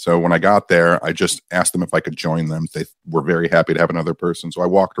was. So when I got there, I just asked them if I could join them. They were very happy to have another person. So I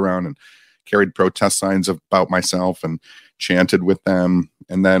walked around and carried protest signs about myself and chanted with them.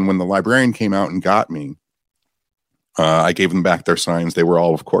 And then when the librarian came out and got me, I gave them back their signs. They were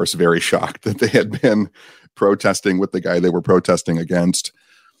all, of course, very shocked that they had been protesting with the guy they were protesting against.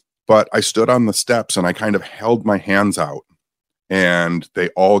 But I stood on the steps and I kind of held my hands out, and they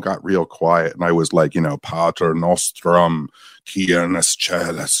all got real quiet. And I was like, Pater Nostrum, Quienes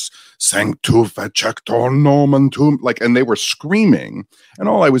Celis, Sanctu Fecector Nomen Tuum. And they were screaming. And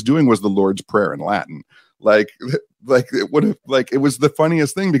all I was doing was the Lord's Prayer in Latin. It was the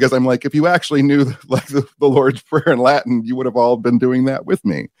funniest thing, because I'm like, if you actually knew the Lord's Prayer in Latin, you would have all been doing that with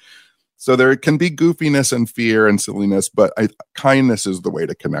me. So there can be goofiness and fear and silliness, but kindness is the way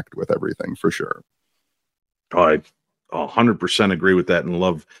to connect with everything, for sure. I 100% agree with that, and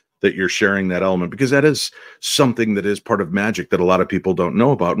love that you're sharing that element, because that is something that is part of magic that a lot of people don't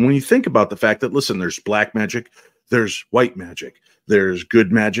know about. And when you think about the fact that, listen, there's black magic, there's white magic, there's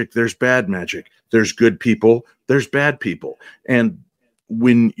good magic, there's bad magic, there's good people, there's bad people. And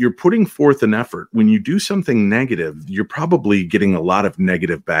when you're putting forth an effort, when you do something negative, you're probably getting a lot of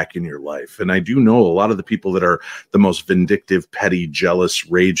negative back in your life. And I do know a lot of the people that are the most vindictive, petty, jealous,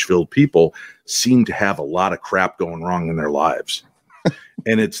 rage-filled people seem to have a lot of crap going wrong in their lives.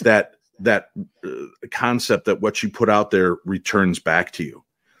 And it's that concept that what you put out there returns back to you.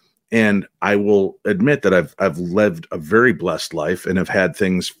 And I will admit that I've lived a very blessed life and have had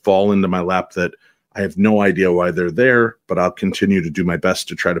things fall into my lap that I have no idea why they're there, but I'll continue to do my best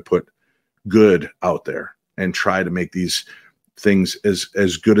to try to put good out there and try to make these things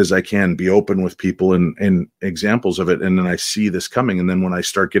as good as I can, be open with people and examples of it. And then I see this coming. And then when I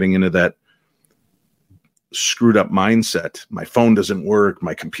start getting into that screwed up mindset, my phone doesn't work,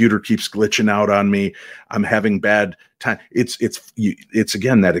 my computer keeps glitching out on me, I'm having bad time. It's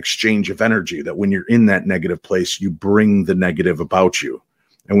again, that exchange of energy, that when you're in that negative place, you bring the negative about you.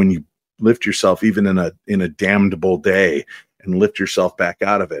 And when you lift yourself, even in a damnable day, and lift yourself back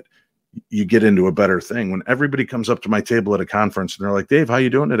out of it, you get into a better thing. When everybody comes up to my table at a conference and they're like, Dave, how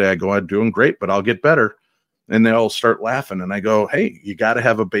you doing today? I go, I'm doing great, but I'll get better. And they all start laughing. And I go, hey, you got to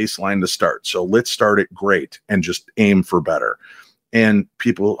have a baseline to start. So let's start it great and just aim for better. And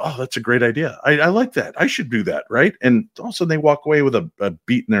people, oh, that's a great idea. I like that. I should do that. Right. And also they walk away with a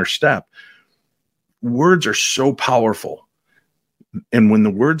beat in their step. Words are so powerful. And when the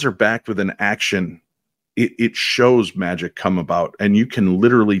words are backed with an action, it shows magic come about. And you can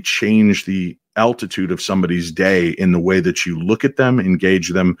literally change the altitude of somebody's day in the way that you look at them,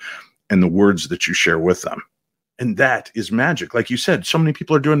 engage them, and the words that you share with them. And that is magic. Like you said, so many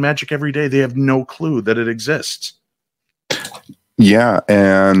people are doing magic every day. They have no clue that it exists. Yeah.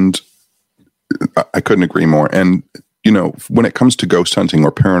 And I couldn't agree more. And, when it comes to ghost hunting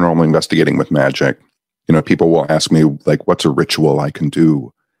or paranormal investigating with magic, people will ask me, like, what's a ritual I can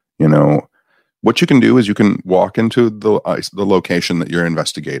do? What you can do is you can walk into the location that you're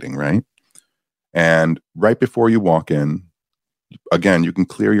investigating, right? And right before you walk in, again, you can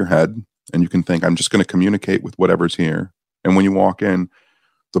clear your head and you can think, I'm just going to communicate with whatever's here. And when you walk in,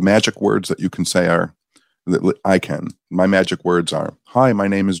 the magic words that you can say are, my magic words are, hi, my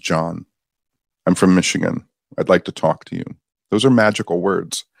name is John. I'm from Michigan. I'd like to talk to you. Those are magical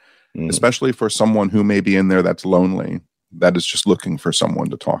words. Especially for someone who may be in there that's lonely, that is just looking for someone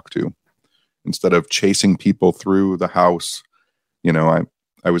to talk to. Instead of chasing people through the house,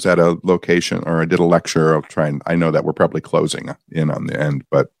 I was at a location, or I did a lecture of I know that we're probably closing in on the end,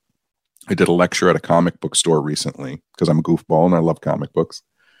 but I did a lecture at a comic book store recently because I'm a goofball and I love comic books.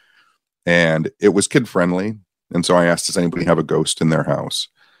 And it was kid friendly. And so I asked, does anybody have a ghost in their house?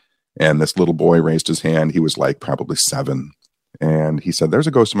 And this little boy raised his hand. He was like probably 7. And he said, there's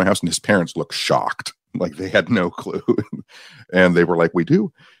a ghost in my house. And his parents looked shocked. Like they had no clue. And they were like, we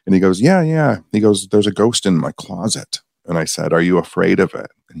do. And he goes, yeah. He goes, there's a ghost in my closet. And I said, are you afraid of it?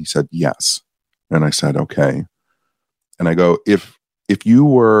 And he said, yes. And I said, okay. And I go, if you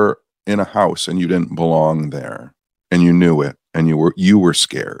were in a house and you didn't belong there and you knew it and you were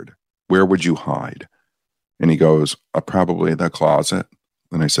scared, where would you hide? And he goes, probably the closet.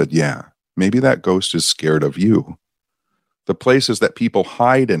 And I said, yeah, maybe that ghost is scared of you. The places that people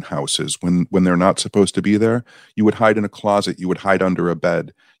hide in houses when they're not supposed to be there, you would hide in a closet, you would hide under a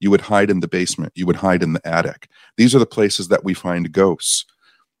bed, you would hide in the basement, you would hide in the attic. These are the places that we find ghosts.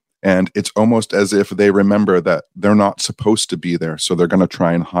 And it's almost as if they remember that they're not supposed to be there, so they're going to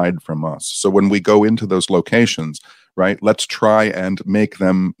try and hide from us. So when we go into those locations, right, let's try and make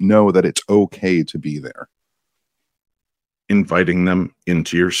them know that it's okay to be there. inviting them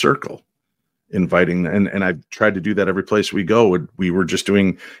into your circle. And I've tried to do that every place we go. We were just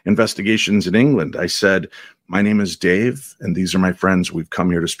doing investigations in England. I said, my name is Dave, and these are my friends. We've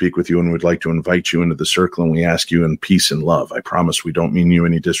come here to speak with you, and we'd like to invite you into the circle, and we ask you in peace and love. I promise we don't mean you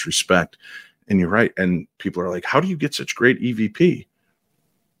any disrespect. And you're right. And people are like, how do you get such great EVP?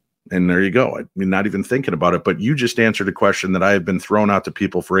 And there you go. I mean, not even thinking about it, but you just answered a question that I have been thrown out to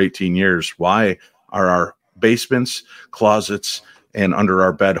people for 18 years. Why are our basements, closets, and under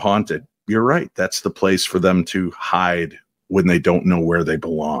our bed haunted? You're right. That's the place for them to hide when they don't know where they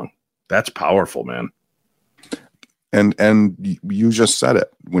belong. That's powerful, man. And you just said it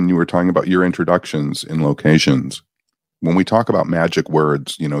when you were talking about your introductions in locations. When we talk about magic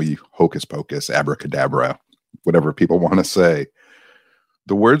words, you hocus pocus, abracadabra, whatever people want to say,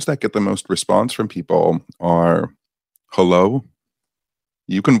 the words that get the most response from people are hello.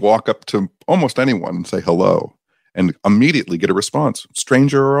 You can walk up to almost anyone and say hello and immediately get a response,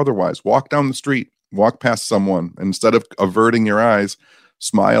 stranger or otherwise. Walk down the street, walk past someone, and instead of averting your eyes,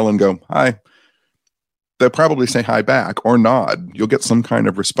 smile and go, hi. They'll probably say hi back or nod. You'll get some kind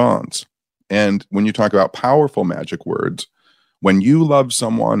of response. And when you talk about powerful magic words, when you love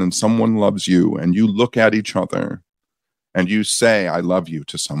someone and someone loves you and you look at each other and you say, I love you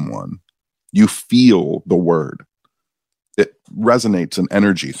to someone, you feel the word. It resonates in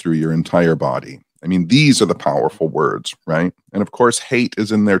energy through your entire body. I mean, these are the powerful words, right? And of course, hate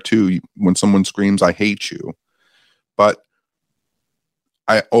is in there too. When someone screams, I hate you. But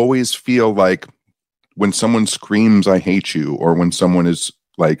I always feel like when someone screams, I hate you, or when someone is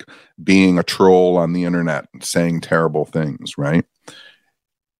like being a troll on the internet and saying terrible things, right?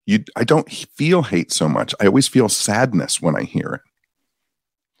 I don't feel hate so much. I always feel sadness when I hear it.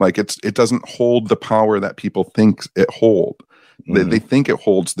 Like it doesn't hold the power that people think it holds. They think it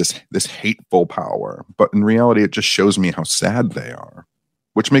holds this hateful power, but in reality, it just shows me how sad they are,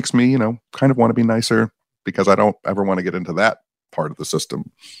 which makes me, kind of want to be nicer because I don't ever want to get into that part of the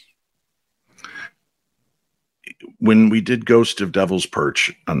system. When we did Ghost of Devil's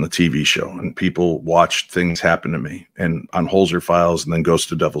Perch on the TV show and people watched things happen to me and on Holzer Files and then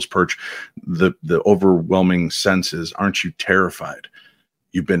Ghost of Devil's Perch, the overwhelming sense is, aren't you terrified?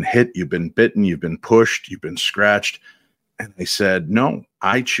 You've been hit, you've been bitten, you've been pushed, you've been scratched. And I said, no,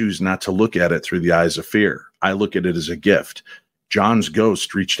 I choose not to look at it through the eyes of fear. I look at it as a gift. John's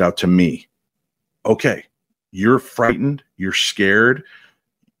ghost reached out to me. Okay, you're frightened, you're scared.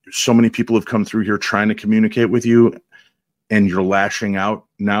 So many people have come through here trying to communicate with you and you're lashing out.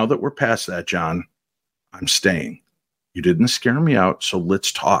 Now that we're past that, John, I'm staying. You didn't scare me out, so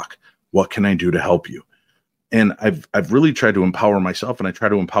let's talk. What can I do to help you? And I've really tried to empower myself, and I try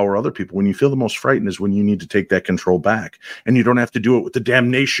to empower other people. When you feel the most frightened is when you need to take that control back. And you don't have to do it with the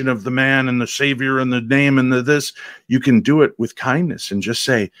damnation of the man and the savior and the name and the this. You can do it with kindness and just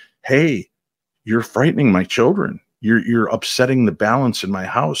say, hey, you're frightening my children. You're upsetting the balance in my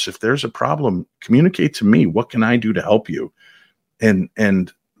house. If there's a problem, communicate to me. What can I do to help you? And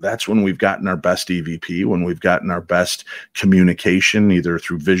that's when we've gotten our best EVP, when we've gotten our best communication, either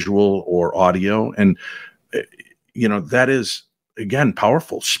through visual or audio. And that is, again,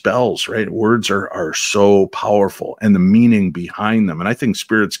 powerful spells, right? Words are so powerful, and the meaning behind them. And I think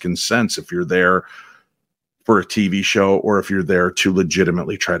spirits can sense if you're there for a TV show or if you're there to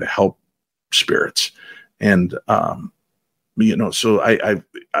legitimately try to help spirits. And, so I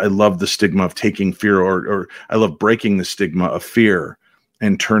love the stigma of taking fear, or I love breaking the stigma of fear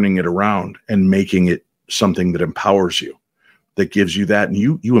and turning it around and making it something that empowers you. That gives you that, and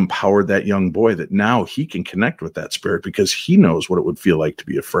you empowered that young boy that now he can connect with that spirit because he knows what it would feel like to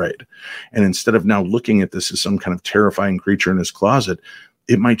be afraid. And instead of now looking at this as some kind of terrifying creature in his closet,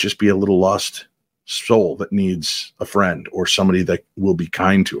 it might just be a little lost soul that needs a friend or somebody that will be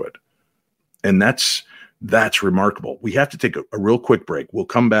kind to it. And that's remarkable. We have to take a real quick break. We'll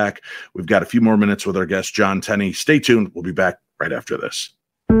come back. We've got a few more minutes with our guest, John Tenney. Stay tuned. We'll be back right after this.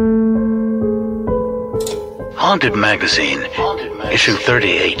 Haunted Magazine, issue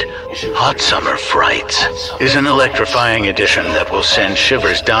 38, Hot Summer Frights, is an electrifying edition that will send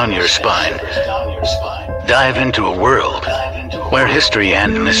shivers down your spine. Dive into a world where history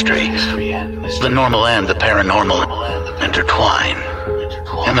and mystery, the normal and the paranormal, intertwine.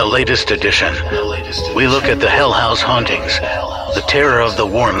 In the latest edition, we look at the Hell House hauntings, the terror of the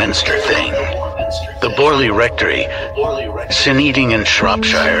Warminster Thing, the Borley Rectory, Sin Eating in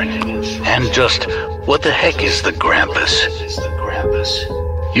Shropshire, and just what the heck is the Grampus?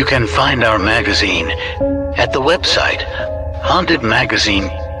 You can find our magazine at the website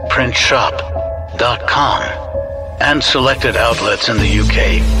hauntedmagazineprintshop.com and selected outlets in the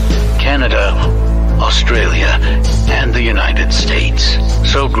UK, Canada, Australia, and the United States.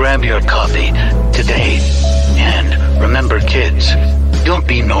 So grab your copy today. And remember, kids, don't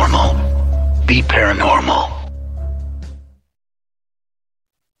be normal. Be paranormal.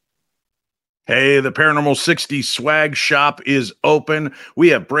 Hey, the Paranormal 60 swag shop is open. We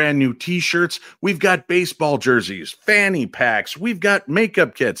have brand new t-shirts. We've got baseball jerseys, fanny packs. We've got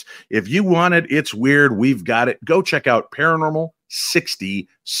makeup kits. If you want it, it's weird. We've got it. Go check out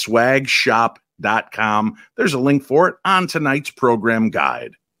Paranormal60swagshop.com. There's a link for it on tonight's program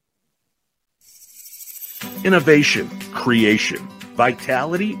guide. Innovation, creation,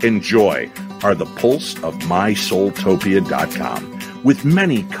 vitality, and joy are the pulse of MySoultopia.com. With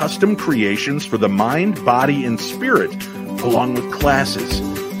many custom creations for the mind, body, and spirit, along with classes,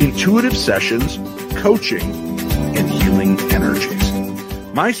 intuitive sessions, coaching, and healing energies.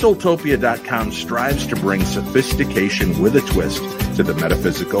 MySoultopia.com strives to bring sophistication with a twist to the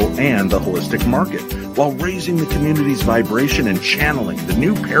metaphysical and the holistic market, while raising the community's vibration and channeling the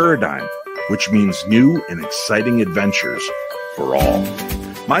new paradigm, which means new and exciting adventures for all.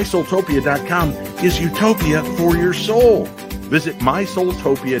 MySoultopia.com is utopia for your soul. Visit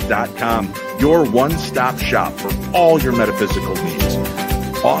MySoultopia.com, your one-stop shop for all your metaphysical needs.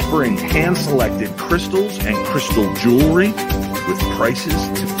 Offering hand-selected crystals and crystal jewelry with prices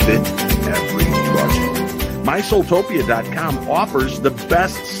to fit every budget. MySoultopia.com offers the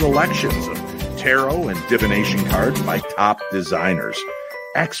best selections of tarot and divination cards by top designers.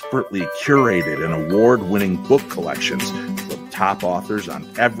 Expertly curated and award-winning book collections from top authors on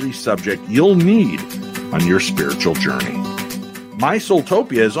every subject you'll need on your spiritual journey.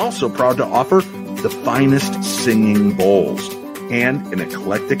 MySoultopia is also proud to offer the finest singing bowls and an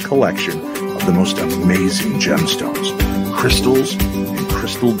eclectic collection of the most amazing gemstones, crystals, and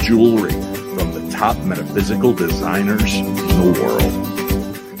crystal jewelry from the top metaphysical designers in the world.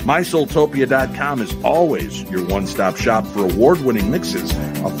 MySoultopia.com is always your one-stop shop for award-winning mixes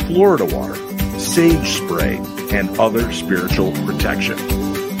of Florida water, sage spray, and other spiritual protection.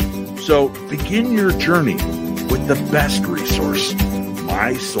 So begin your journey with the best resource,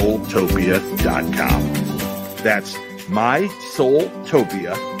 MySoultopia.com. That's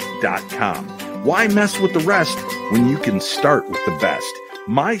MySoultopia.com. Why mess with the rest when you can start with the best?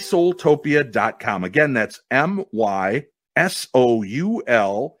 MySoultopia.com. Again, that's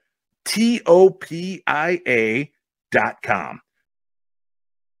MySoultopia.com.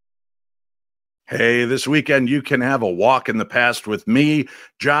 Hey, this weekend you can have a walk in the past with me,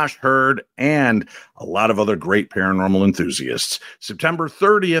 Josh Hurd, and a lot of other great paranormal enthusiasts. September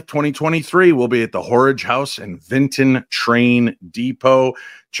 30th, 2023, we'll be at the Horridge House in Vinton Train Depot.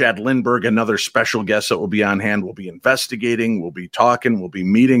 Chad Lindbergh, another special guest that will be on hand. We'll be investigating, we'll be talking, we'll be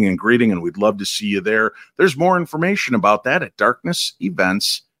meeting and greeting, and we'd love to see you there. There's more information about that at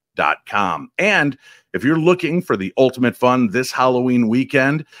darknessevents.com. And if you're looking for the ultimate fun this Halloween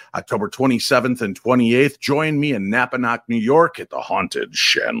weekend, October 27th and 28th, join me in Napanoch, New York at the haunted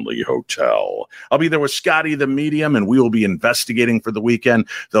Shanley Hotel. I'll be there with Scotty the Medium, and we will be investigating for the weekend.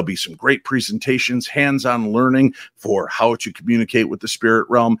 There'll be some great presentations, hands-on learning for how to communicate with the spirit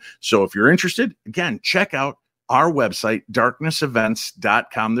realm. So if you're interested, again, check out our website,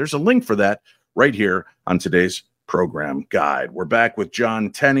 darknessevents.com. There's a link for that right here on today's program guide. We're back with John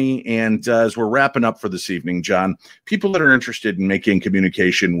Tenney, and as we're wrapping up for this evening, John, people that are interested in making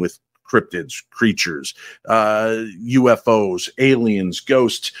communication with cryptids, creatures, UFOs, aliens,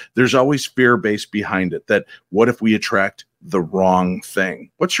 ghosts, there's always fear-based behind it, that what if we attract the wrong thing?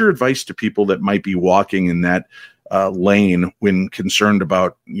 What's your advice to people that might be walking in that lane when concerned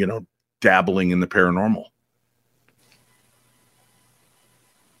about, dabbling in the paranormal?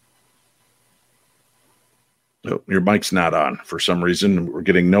 Oh, your mic's not on for some reason. We're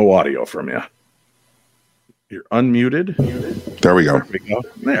getting no audio from you. You're unmuted. There we go. There we go.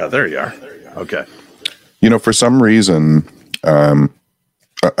 Yeah, there you are. Okay. For some reason, I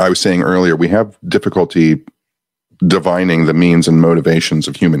was saying earlier, we have difficulty divining the means and motivations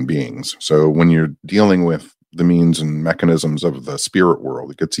of human beings. So when you're dealing with the means and mechanisms of the spirit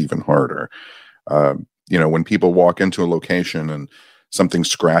world, it gets even harder. When people walk into a location and something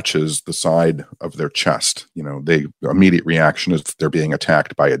scratches the side of their chest, the immediate reaction is they're being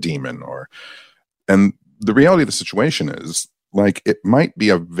attacked by a demon, and the reality of the situation is, like, it might be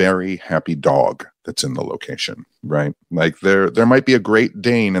a very happy dog that's in the location, right? Like there might be a Great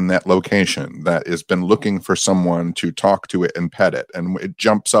Dane in that location that has been looking for someone to talk to it and pet it, and it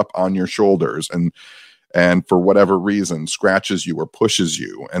jumps up on your shoulders and for whatever reason scratches you or pushes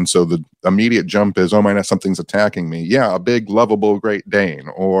you. And so the immediate jump is, oh my God, something's attacking me. Yeah, a big, lovable Great Dane.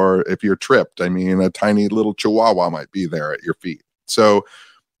 Or if you're tripped, a tiny little Chihuahua might be there at your feet. So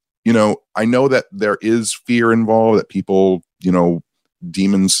I know that there is fear involved, that people,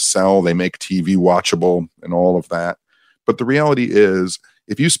 demons sell, they make TV watchable and all of that. But the reality is,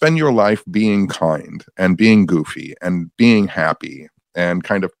 if you spend your life being kind and being goofy and being happy and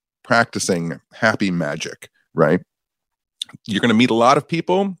kind of practicing happy magic, right? You're going to meet a lot of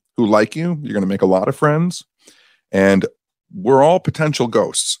people who like you. You're going to make a lot of friends, and we're all potential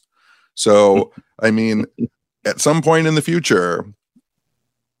ghosts. So, I mean, at some point in the future,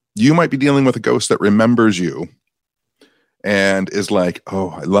 you might be dealing with a ghost that remembers you and is like, oh,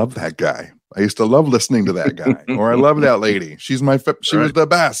 I love that guy. I used to love listening to that guy. Or I love that lady. She was the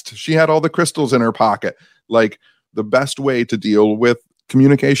best. She had all the crystals in her pocket. Like, the best way to deal with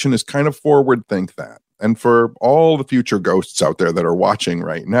communication is kind of forward think that. And for all the future ghosts out there that are watching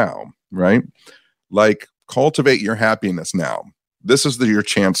right now, right? Like, cultivate your happiness now. This is your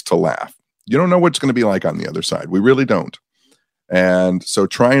chance to laugh. You don't know what it's going to be like on the other side. We really don't. And so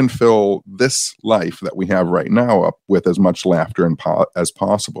try and fill this life that we have right now up with as much laughter as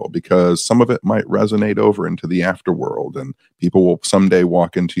possible, because some of it might resonate over into the afterworld, and people will someday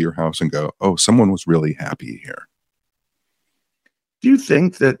walk into your house and go, oh, someone was really happy here. Do you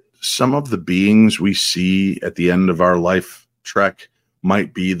think that some of the beings we see at the end of our life trek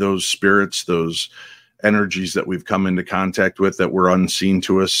might be those spirits, those energies that we've come into contact with that were unseen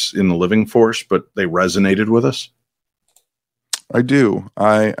to us in the living force, but they resonated with us? I do.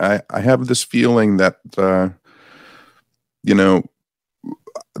 I have this feeling that,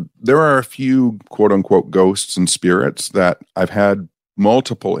 there are a few quote unquote ghosts and spirits that I've had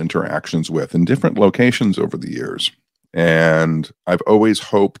multiple interactions with in different locations over the years. And I've always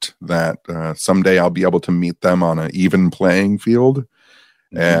hoped that someday I'll be able to meet them on an even playing field.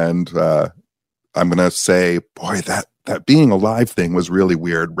 Mm-hmm. And I'm going to say, boy, that being alive thing was really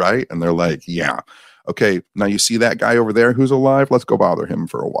weird, right? And they're like, yeah. Okay, now you see that guy over there who's alive? Let's go bother him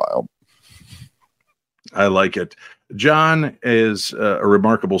for a while. I like it. John is a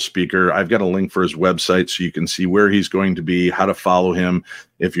remarkable speaker. I've got a link for his website so you can see where he's going to be, how to follow him.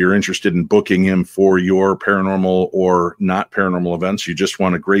 If you're interested in booking him for your paranormal or not paranormal events, you just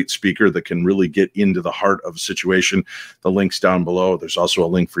want a great speaker that can really get into the heart of a situation, the link's down below. There's also a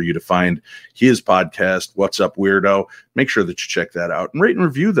link for you to find his podcast, What's Up Weirdo. Make sure that you check that out and rate and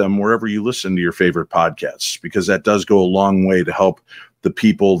review them wherever you listen to your favorite podcasts, because that does go a long way to help the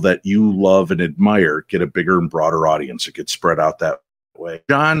people that you love and admire get a bigger and broader audience. It gets spread out that way.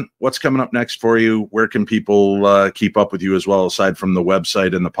 John, what's coming up next for you? Where can people keep up with you as well, aside from the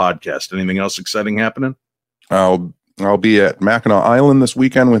website and the podcast? Anything else exciting happening? I'll be at Mackinac Island this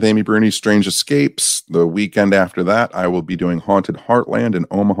weekend with Amy Bruni's Strange Escapes. The weekend after that, I will be doing Haunted Heartland in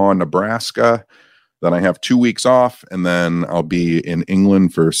Omaha, Nebraska. Then I have 2 weeks off, and then I'll be in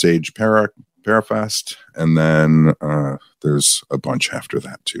England for Sage Parafest, and then there's a bunch after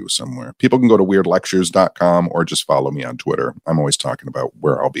that too somewhere. People can go to weirdlectures.com or just follow me on Twitter. I'm always talking about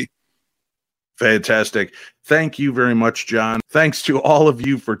where I'll be. Fantastic. Thank you very much, John. Thanks to all of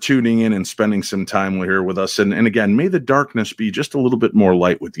you for tuning in and spending some time here with us. And again, may the darkness be just a little bit more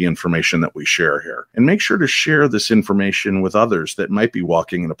light with the information that we share here. And make sure to share this information with others that might be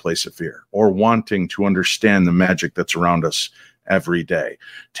walking in a place of fear or wanting to understand the magic that's around us every day.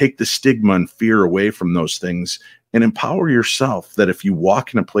 Take the stigma and fear away from those things and empower yourself that if you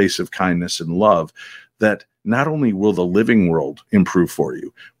walk in a place of kindness and love, that not only will the living world improve for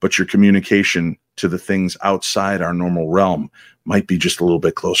you, but your communication to the things outside our normal realm might be just a little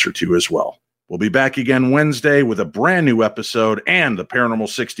bit closer to you as well. We'll be back again Wednesday with a brand new episode and the Paranormal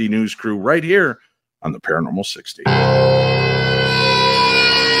 60 News Crew right here on the Paranormal 60.